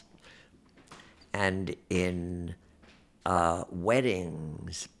funerals, and in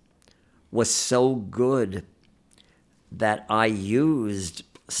weddings, was so good that I used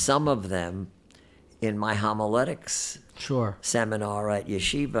some of them in my homiletics seminar at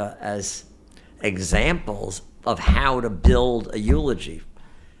Yeshiva as examples of how to build a eulogy.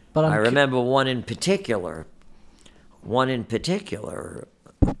 But I remember one in particular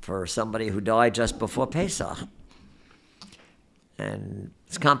for somebody who died just before Pesach. And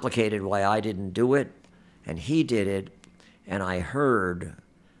it's complicated why I didn't do it, and he did it, and I heard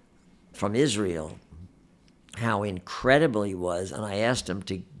from Israel how incredible he was, and I asked him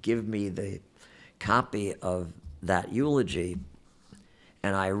to give me the copy of that eulogy,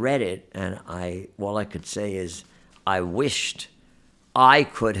 and I read it, and all I could say is, I wished I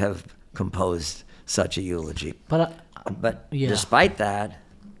could have composed such a eulogy. But despite that,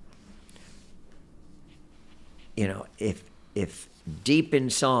 if deep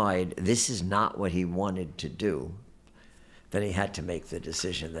inside this is not what he wanted to do, then he had to make the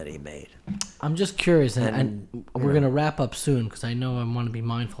decision that he made. I'm just curious, and we're going to wrap up soon, because I know I want to be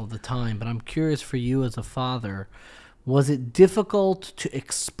mindful of the time, but I'm curious for you as a father, was it difficult to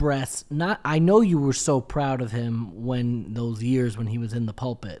express, I know you were so proud of him those years when he was in the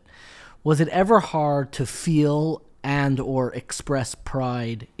pulpit. Was it ever hard to feel and or express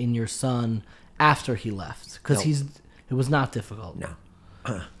pride in your son after he left? Because it was not difficult.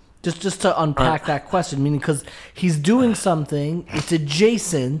 No. Just to unpack that question, meaning because he's doing something, it's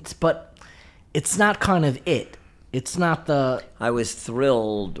adjacent, but it's not kind of it. It's not the... I was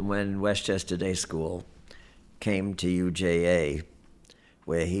thrilled when Westchester Day School came to UJA,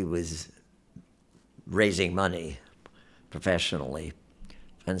 where he was raising money professionally,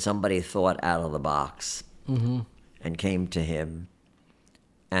 and somebody thought out of the box and came to him,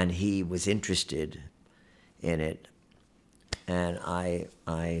 and he was interested in it. And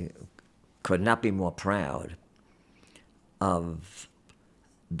I could not be more proud of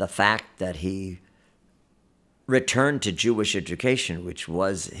the fact that he returned to Jewish education, which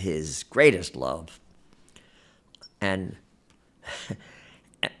was his greatest love. And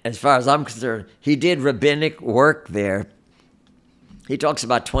as far as I'm concerned, he did rabbinic work there He talks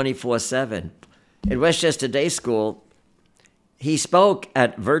about 24/7. At Westchester Day School, he spoke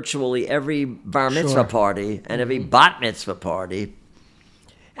at virtually every bar mitzvah party and every bat mitzvah party.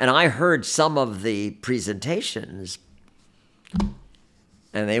 And I heard some of the presentations,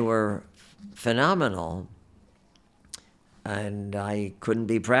 and they were phenomenal. And I couldn't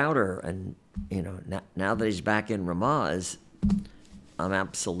be prouder. And, you know, now that he's back in Ramaz, I'm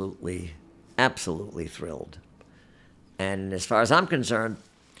absolutely thrilled. And as far as I'm concerned,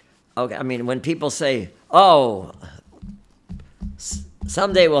 okay, I mean, when people say, oh,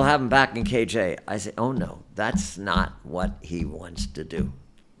 someday we'll have him back in KJ, I say, oh no, that's not what he wants to do.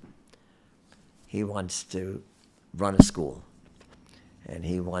 He wants to run a school, and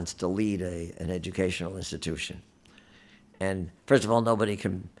he wants to lead an educational institution. And first of all, nobody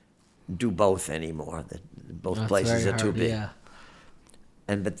can do both anymore. Both That's places are too big. Yeah.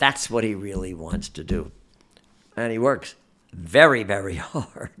 But that's what he really wants to do. And he works very, very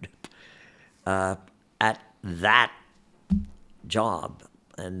hard at that job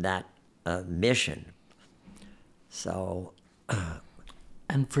and that mission. So...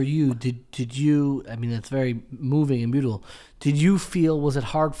 And for you, did you, I mean, it's very moving and beautiful. Did you feel, was it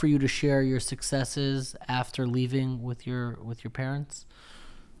hard for you to share your successes after leaving with your parents?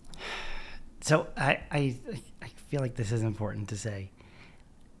 So I feel like this is important to say.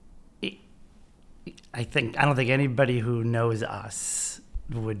 I don't think anybody who knows us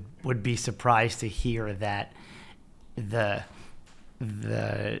would be surprised to hear that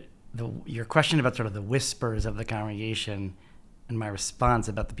your question about sort of the whispers of the congregation and my response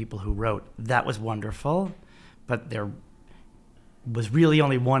about the people who wrote, that was wonderful, but there was really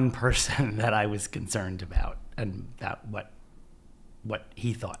only one person that I was concerned about, and about what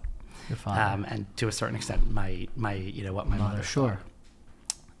he thought. Your father. And to a certain extent, my what my mother Sure.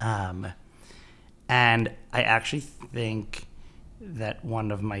 thought. And I actually think that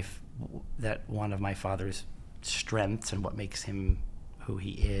one of my father's strengths and what makes him who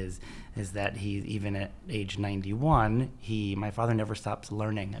he is that he, even at age 91, my father never stops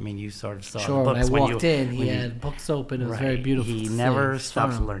learning. I mean, you sort of saw the books when I walked in, he had books open. It was very beautiful. He never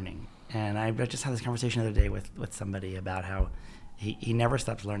stops learning. And I just had this conversation the other day with somebody about how he never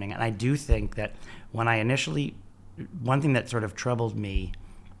stops learning. And I do think that when I initially, one thing that sort of troubled me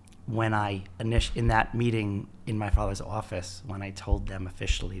when in that meeting in my father's office, when I told them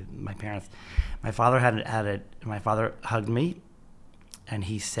officially, my parents, my father hugged me, and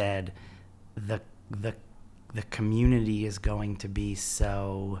he said, the community is going to be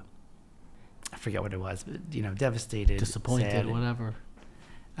so, I forget what it was, but, devastated, disappointed, sad, whatever.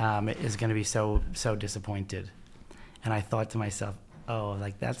 It is going to be so disappointed. And I thought to myself, oh,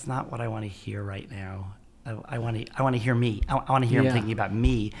 like, that's not what I want to hear right now. I want to hear me. I want to hear him thinking about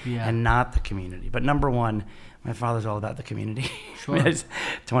me and not the community. But number one, my father's all about the community. Sure. It's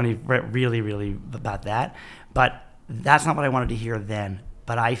really, really about that. But that's not what I wanted to hear then.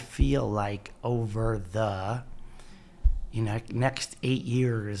 But I feel like over the next 8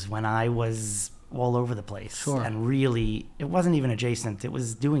 years, when I was all over the place, and really, it wasn't even adjacent, it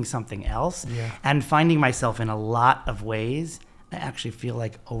was doing something else, and finding myself in a lot of ways, I actually feel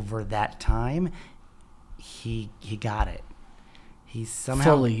like over that time, he got it. He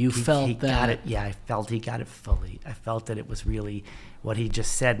somehow fully. You felt he that. Got it. Yeah, I felt he got it fully. I felt that it was really what he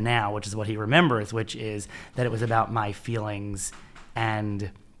just said now, which is what he remembers, which is that it was about my feelings,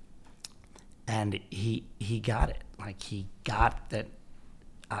 and he got it. Like, he got that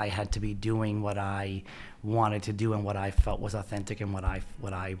I had to be doing what I wanted to do and what I felt was authentic and what I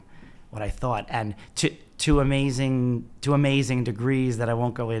thought, and to amazing degrees that I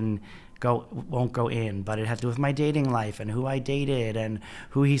won't go in, but it had to do with my dating life and who I dated and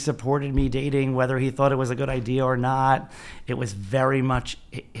who he supported me dating, whether he thought it was a good idea or not. It was very much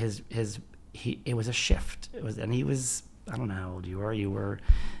it was a shift. And he was, I don't know how old you were. You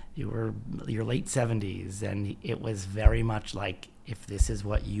were your late 70s, and it was very much like, if this is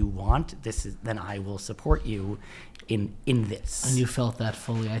what you want, then I will support you in this. And you felt that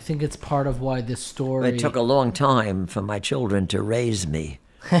fully. I think it's part of why this story. It took a long time for my children to raise me.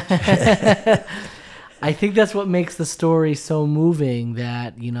 I think that's what makes the story so moving,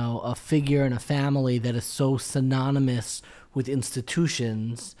 that, a figure in a family that is so synonymous with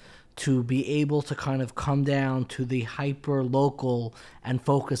institutions, to be able to kind of come down to the hyper local and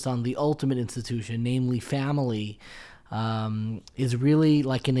focus on the ultimate institution, namely family, is really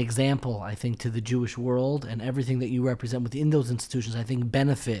like an example, I think, to the Jewish world, and everything that you represent within those institutions, I think,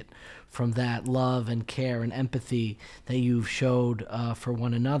 benefit from that love and care and empathy that you've showed for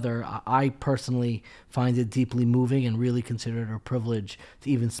one another. I personally find it deeply moving and really consider it a privilege to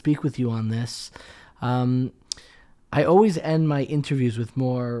even speak with you on this. I always end my interviews with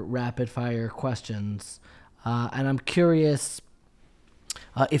more rapid-fire questions, and I'm curious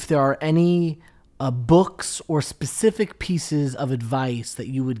if there are any books or specific pieces of advice that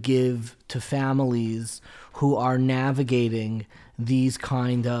you would give to families who are navigating these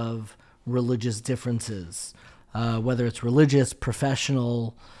kind of religious differences, whether it's religious,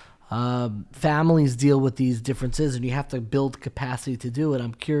 professional. Families deal with these differences, and you have to build capacity to do it.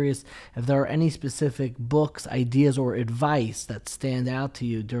 I'm curious if there are any specific books, ideas, or advice that stand out to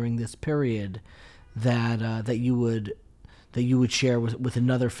you during this period that you would share with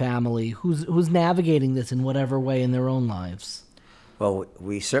another family who's navigating this in whatever way in their own lives. Well,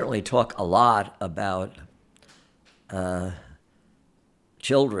 we certainly talk a lot about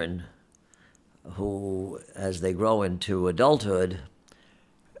children who, as they grow into adulthood,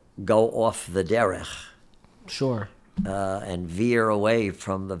 go off the derech. Sure. And veer away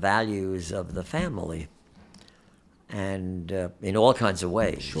from the values of the family. And in all kinds of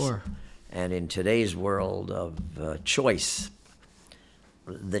ways. Sure. And in today's world of choice,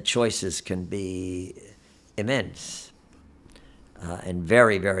 the choices can be immense and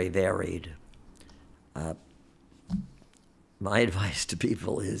very, very varied. My advice to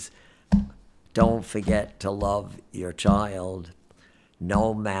people is don't forget to love your child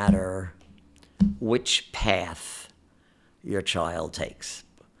no matter which path your child takes,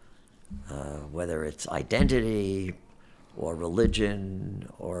 whether it's identity or religion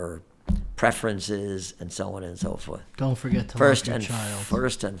or preferences and so on and so forth. Don't forget to love your child.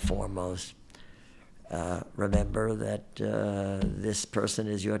 First and foremost, remember that this person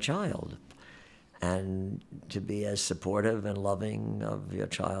is your child, and to be as supportive and loving of your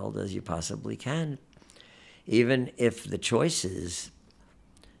child as you possibly can, even if the choices,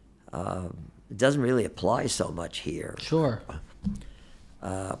 it doesn't really apply so much here. Sure.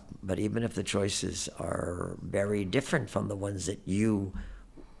 But even if the choices are very different from the ones that you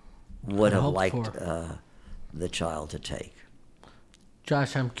would have liked the child to take.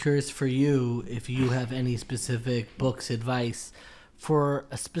 Josh, I'm curious for you if you have any specific books, advice for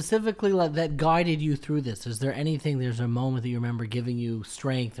specifically that guided you through this. Is there anything, there's a moment that you remember giving you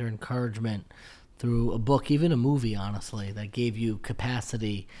strength or encouragement through a book, even a movie, honestly, that gave you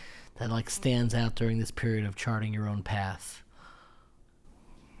capacity that like stands out during this period of charting your own path?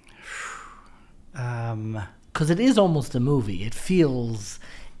 Because it is almost a movie. It feels,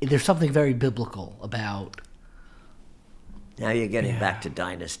 there's something very bibiblical about. Now you're getting back to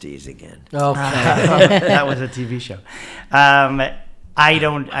dynasties again. Okay. That was a TV show. I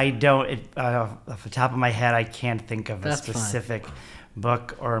don't, off the top of my head, I can't think of a specific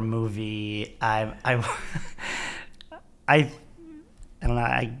book or movie. I don't know,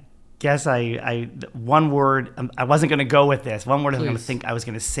 I guess one word, I wasn't going to go with this. One word I was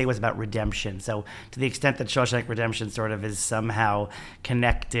going to say was about redemption. So to the extent that Shawshank Redemption sort of is somehow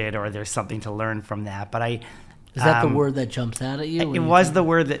connected or there's something to learn from that. But is that the word that jumps out at you? It was the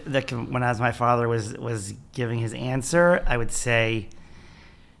word that when as my father was giving his answer, I would say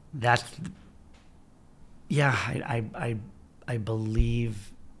that's, I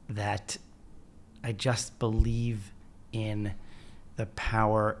believe that, I just believe in the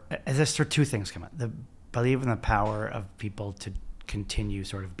power, as there's sort of two things come out. Believe in the power of people to continue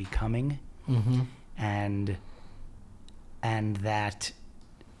sort of becoming, mm-hmm. and that,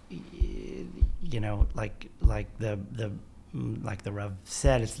 you know, like the Rav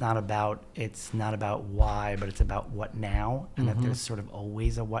said, it's not about why, but it's about what now, and mm-hmm. that there's sort of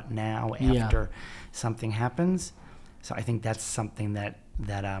always a what now after something happens. So I think that's something that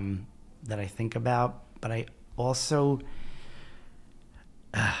I think about. But I also,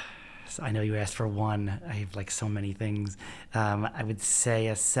 so I know you asked for one. I have like so many things. I would say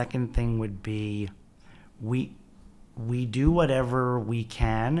a second thing would be we do whatever we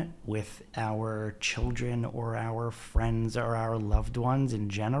can with our children or our friends or our loved ones in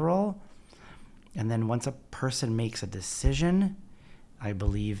general. And then once a person makes a decision, I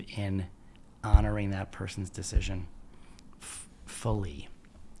believe in honoring that person's decision fully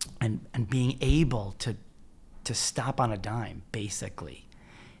and being able to stop on a dime, basically,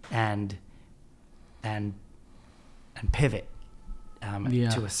 and pivot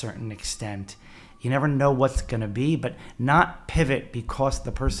to a certain extent. You never know what's going to be, but not pivot because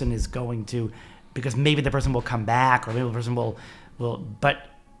the person is going to, because maybe the person will come back or maybe the person will, but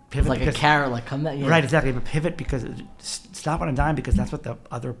pivot like because, a carrot, like come back. Yeah. Right, exactly. But pivot because, stop on a dime because that's what the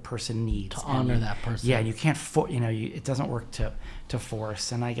other person needs. To honor that person. Yeah, and you can't, it doesn't work to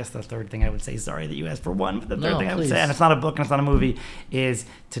force. And I guess the third thing I would say, sorry that you asked for one, but the third thing I would say, and it's not a book and it's not a movie, is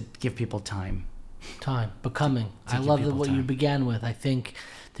to give people time. Becoming. I love what you began with. I think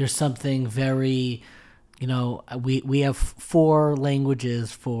there's something very You know, we have 4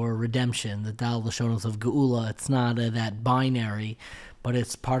 languages for redemption, the Dal Lashonos of Geula. It's not that binary, but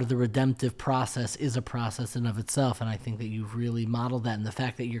it's part of the redemptive process, is a process in of itself. And I think that you've really modeled that. And the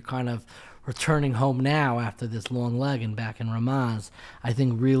fact that you're kind of returning home now after this long leg and back in Ramaz, I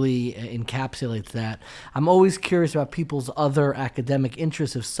think really encapsulates that. I'm always curious about people's other academic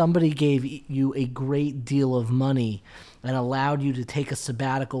interests. If somebody gave you a great deal of money and allowed you to take a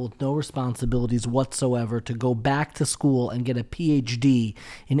sabbatical with no responsibilities whatsoever to go back to school and get a PhD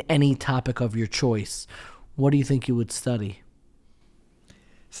in any topic of your choice, what do you think you would study?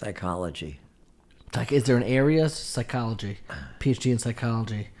 Psychology. Is there an area? Psychology. PhD in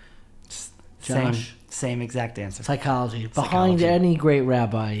psychology. Josh? Same exact answer. Psychology. Behind any great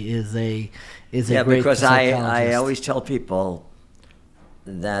rabbi is a great psychologist. Yeah, because I always tell people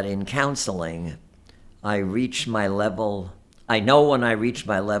that in counseling, I reach my level. I know when I reach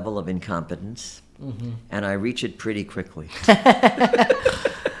my level of incompetence, and I reach it pretty quickly.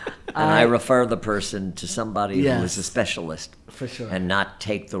 And I refer the person to somebody who is a specialist, for sure, and not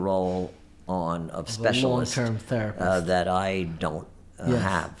take the role on of specialist long-term therapist that I don't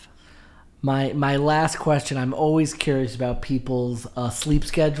have. My last question, I'm always curious about people's sleep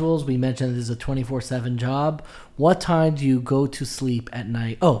schedules. We mentioned this is a 24/7 job. What time do you go to sleep at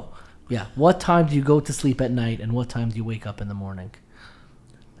night? Oh, yeah. What time do you go to sleep at night, and what time do you wake up in the morning?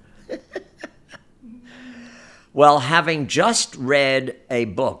 Well, having just read a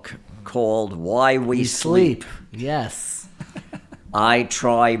book called Why We Sleep. Yes. I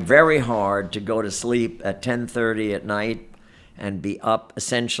try very hard to go to sleep at 10:30 at night and be up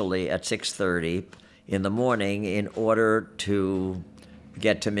essentially at 6:30 in the morning in order to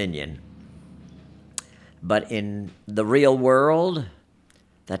get to minyan. But in the real world,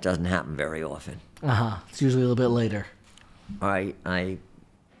 that doesn't happen very often. It's usually a little bit later.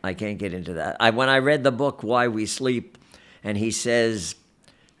 I can't get into that. When I read the book Why We Sleep, and he says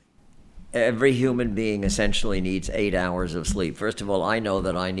every human being essentially needs 8 hours of sleep. First of all, I know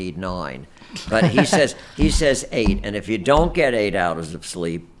that I need 9, but he says 8. And if you don't get 8 hours of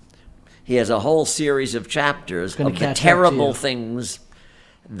sleep, he has a whole series of chapters of the terrible things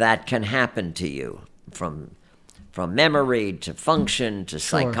that can happen to you, from memory to function to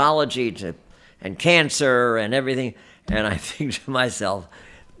psychology and cancer and everything. And I think to myself,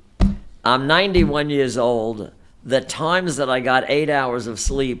 I'm 91 years old. The times that I got 8 hours of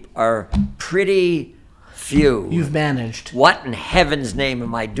sleep are pretty few. You've managed. What in heaven's name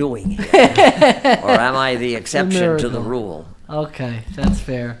am I doing here? Or am I the exception to the rule? Okay, that's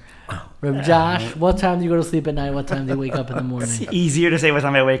fair. Rabbi Josh, what time do you go to sleep at night? What time do you wake up in the morning? It's easier to say what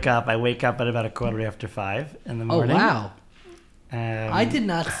time I wake up. I wake up at about 5:15 in the morning. Oh, wow. I did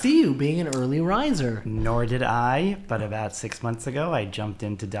not see you being an early riser. Nor did I, but about 6 months ago, I jumped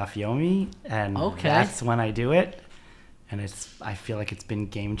into Daf Yomi, and that's when I do it. And I feel like it's been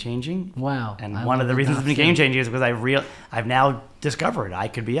game-changing. Wow. And one of the reasons it's been game-changing is because I've now discovered I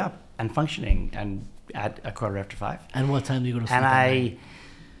could be up and functioning and at 5:15. And what time do you go to sleep?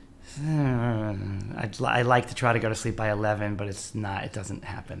 And I like to try to go to sleep by 11, but it doesn't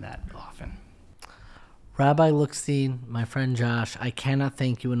happen that often. Rabbi Lookstein, my friend Josh, I cannot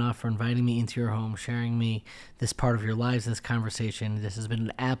thank you enough for inviting me into your home, sharing me this part of your lives, this conversation. This has been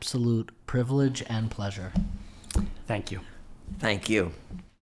an absolute privilege and pleasure. Thank you. Thank you.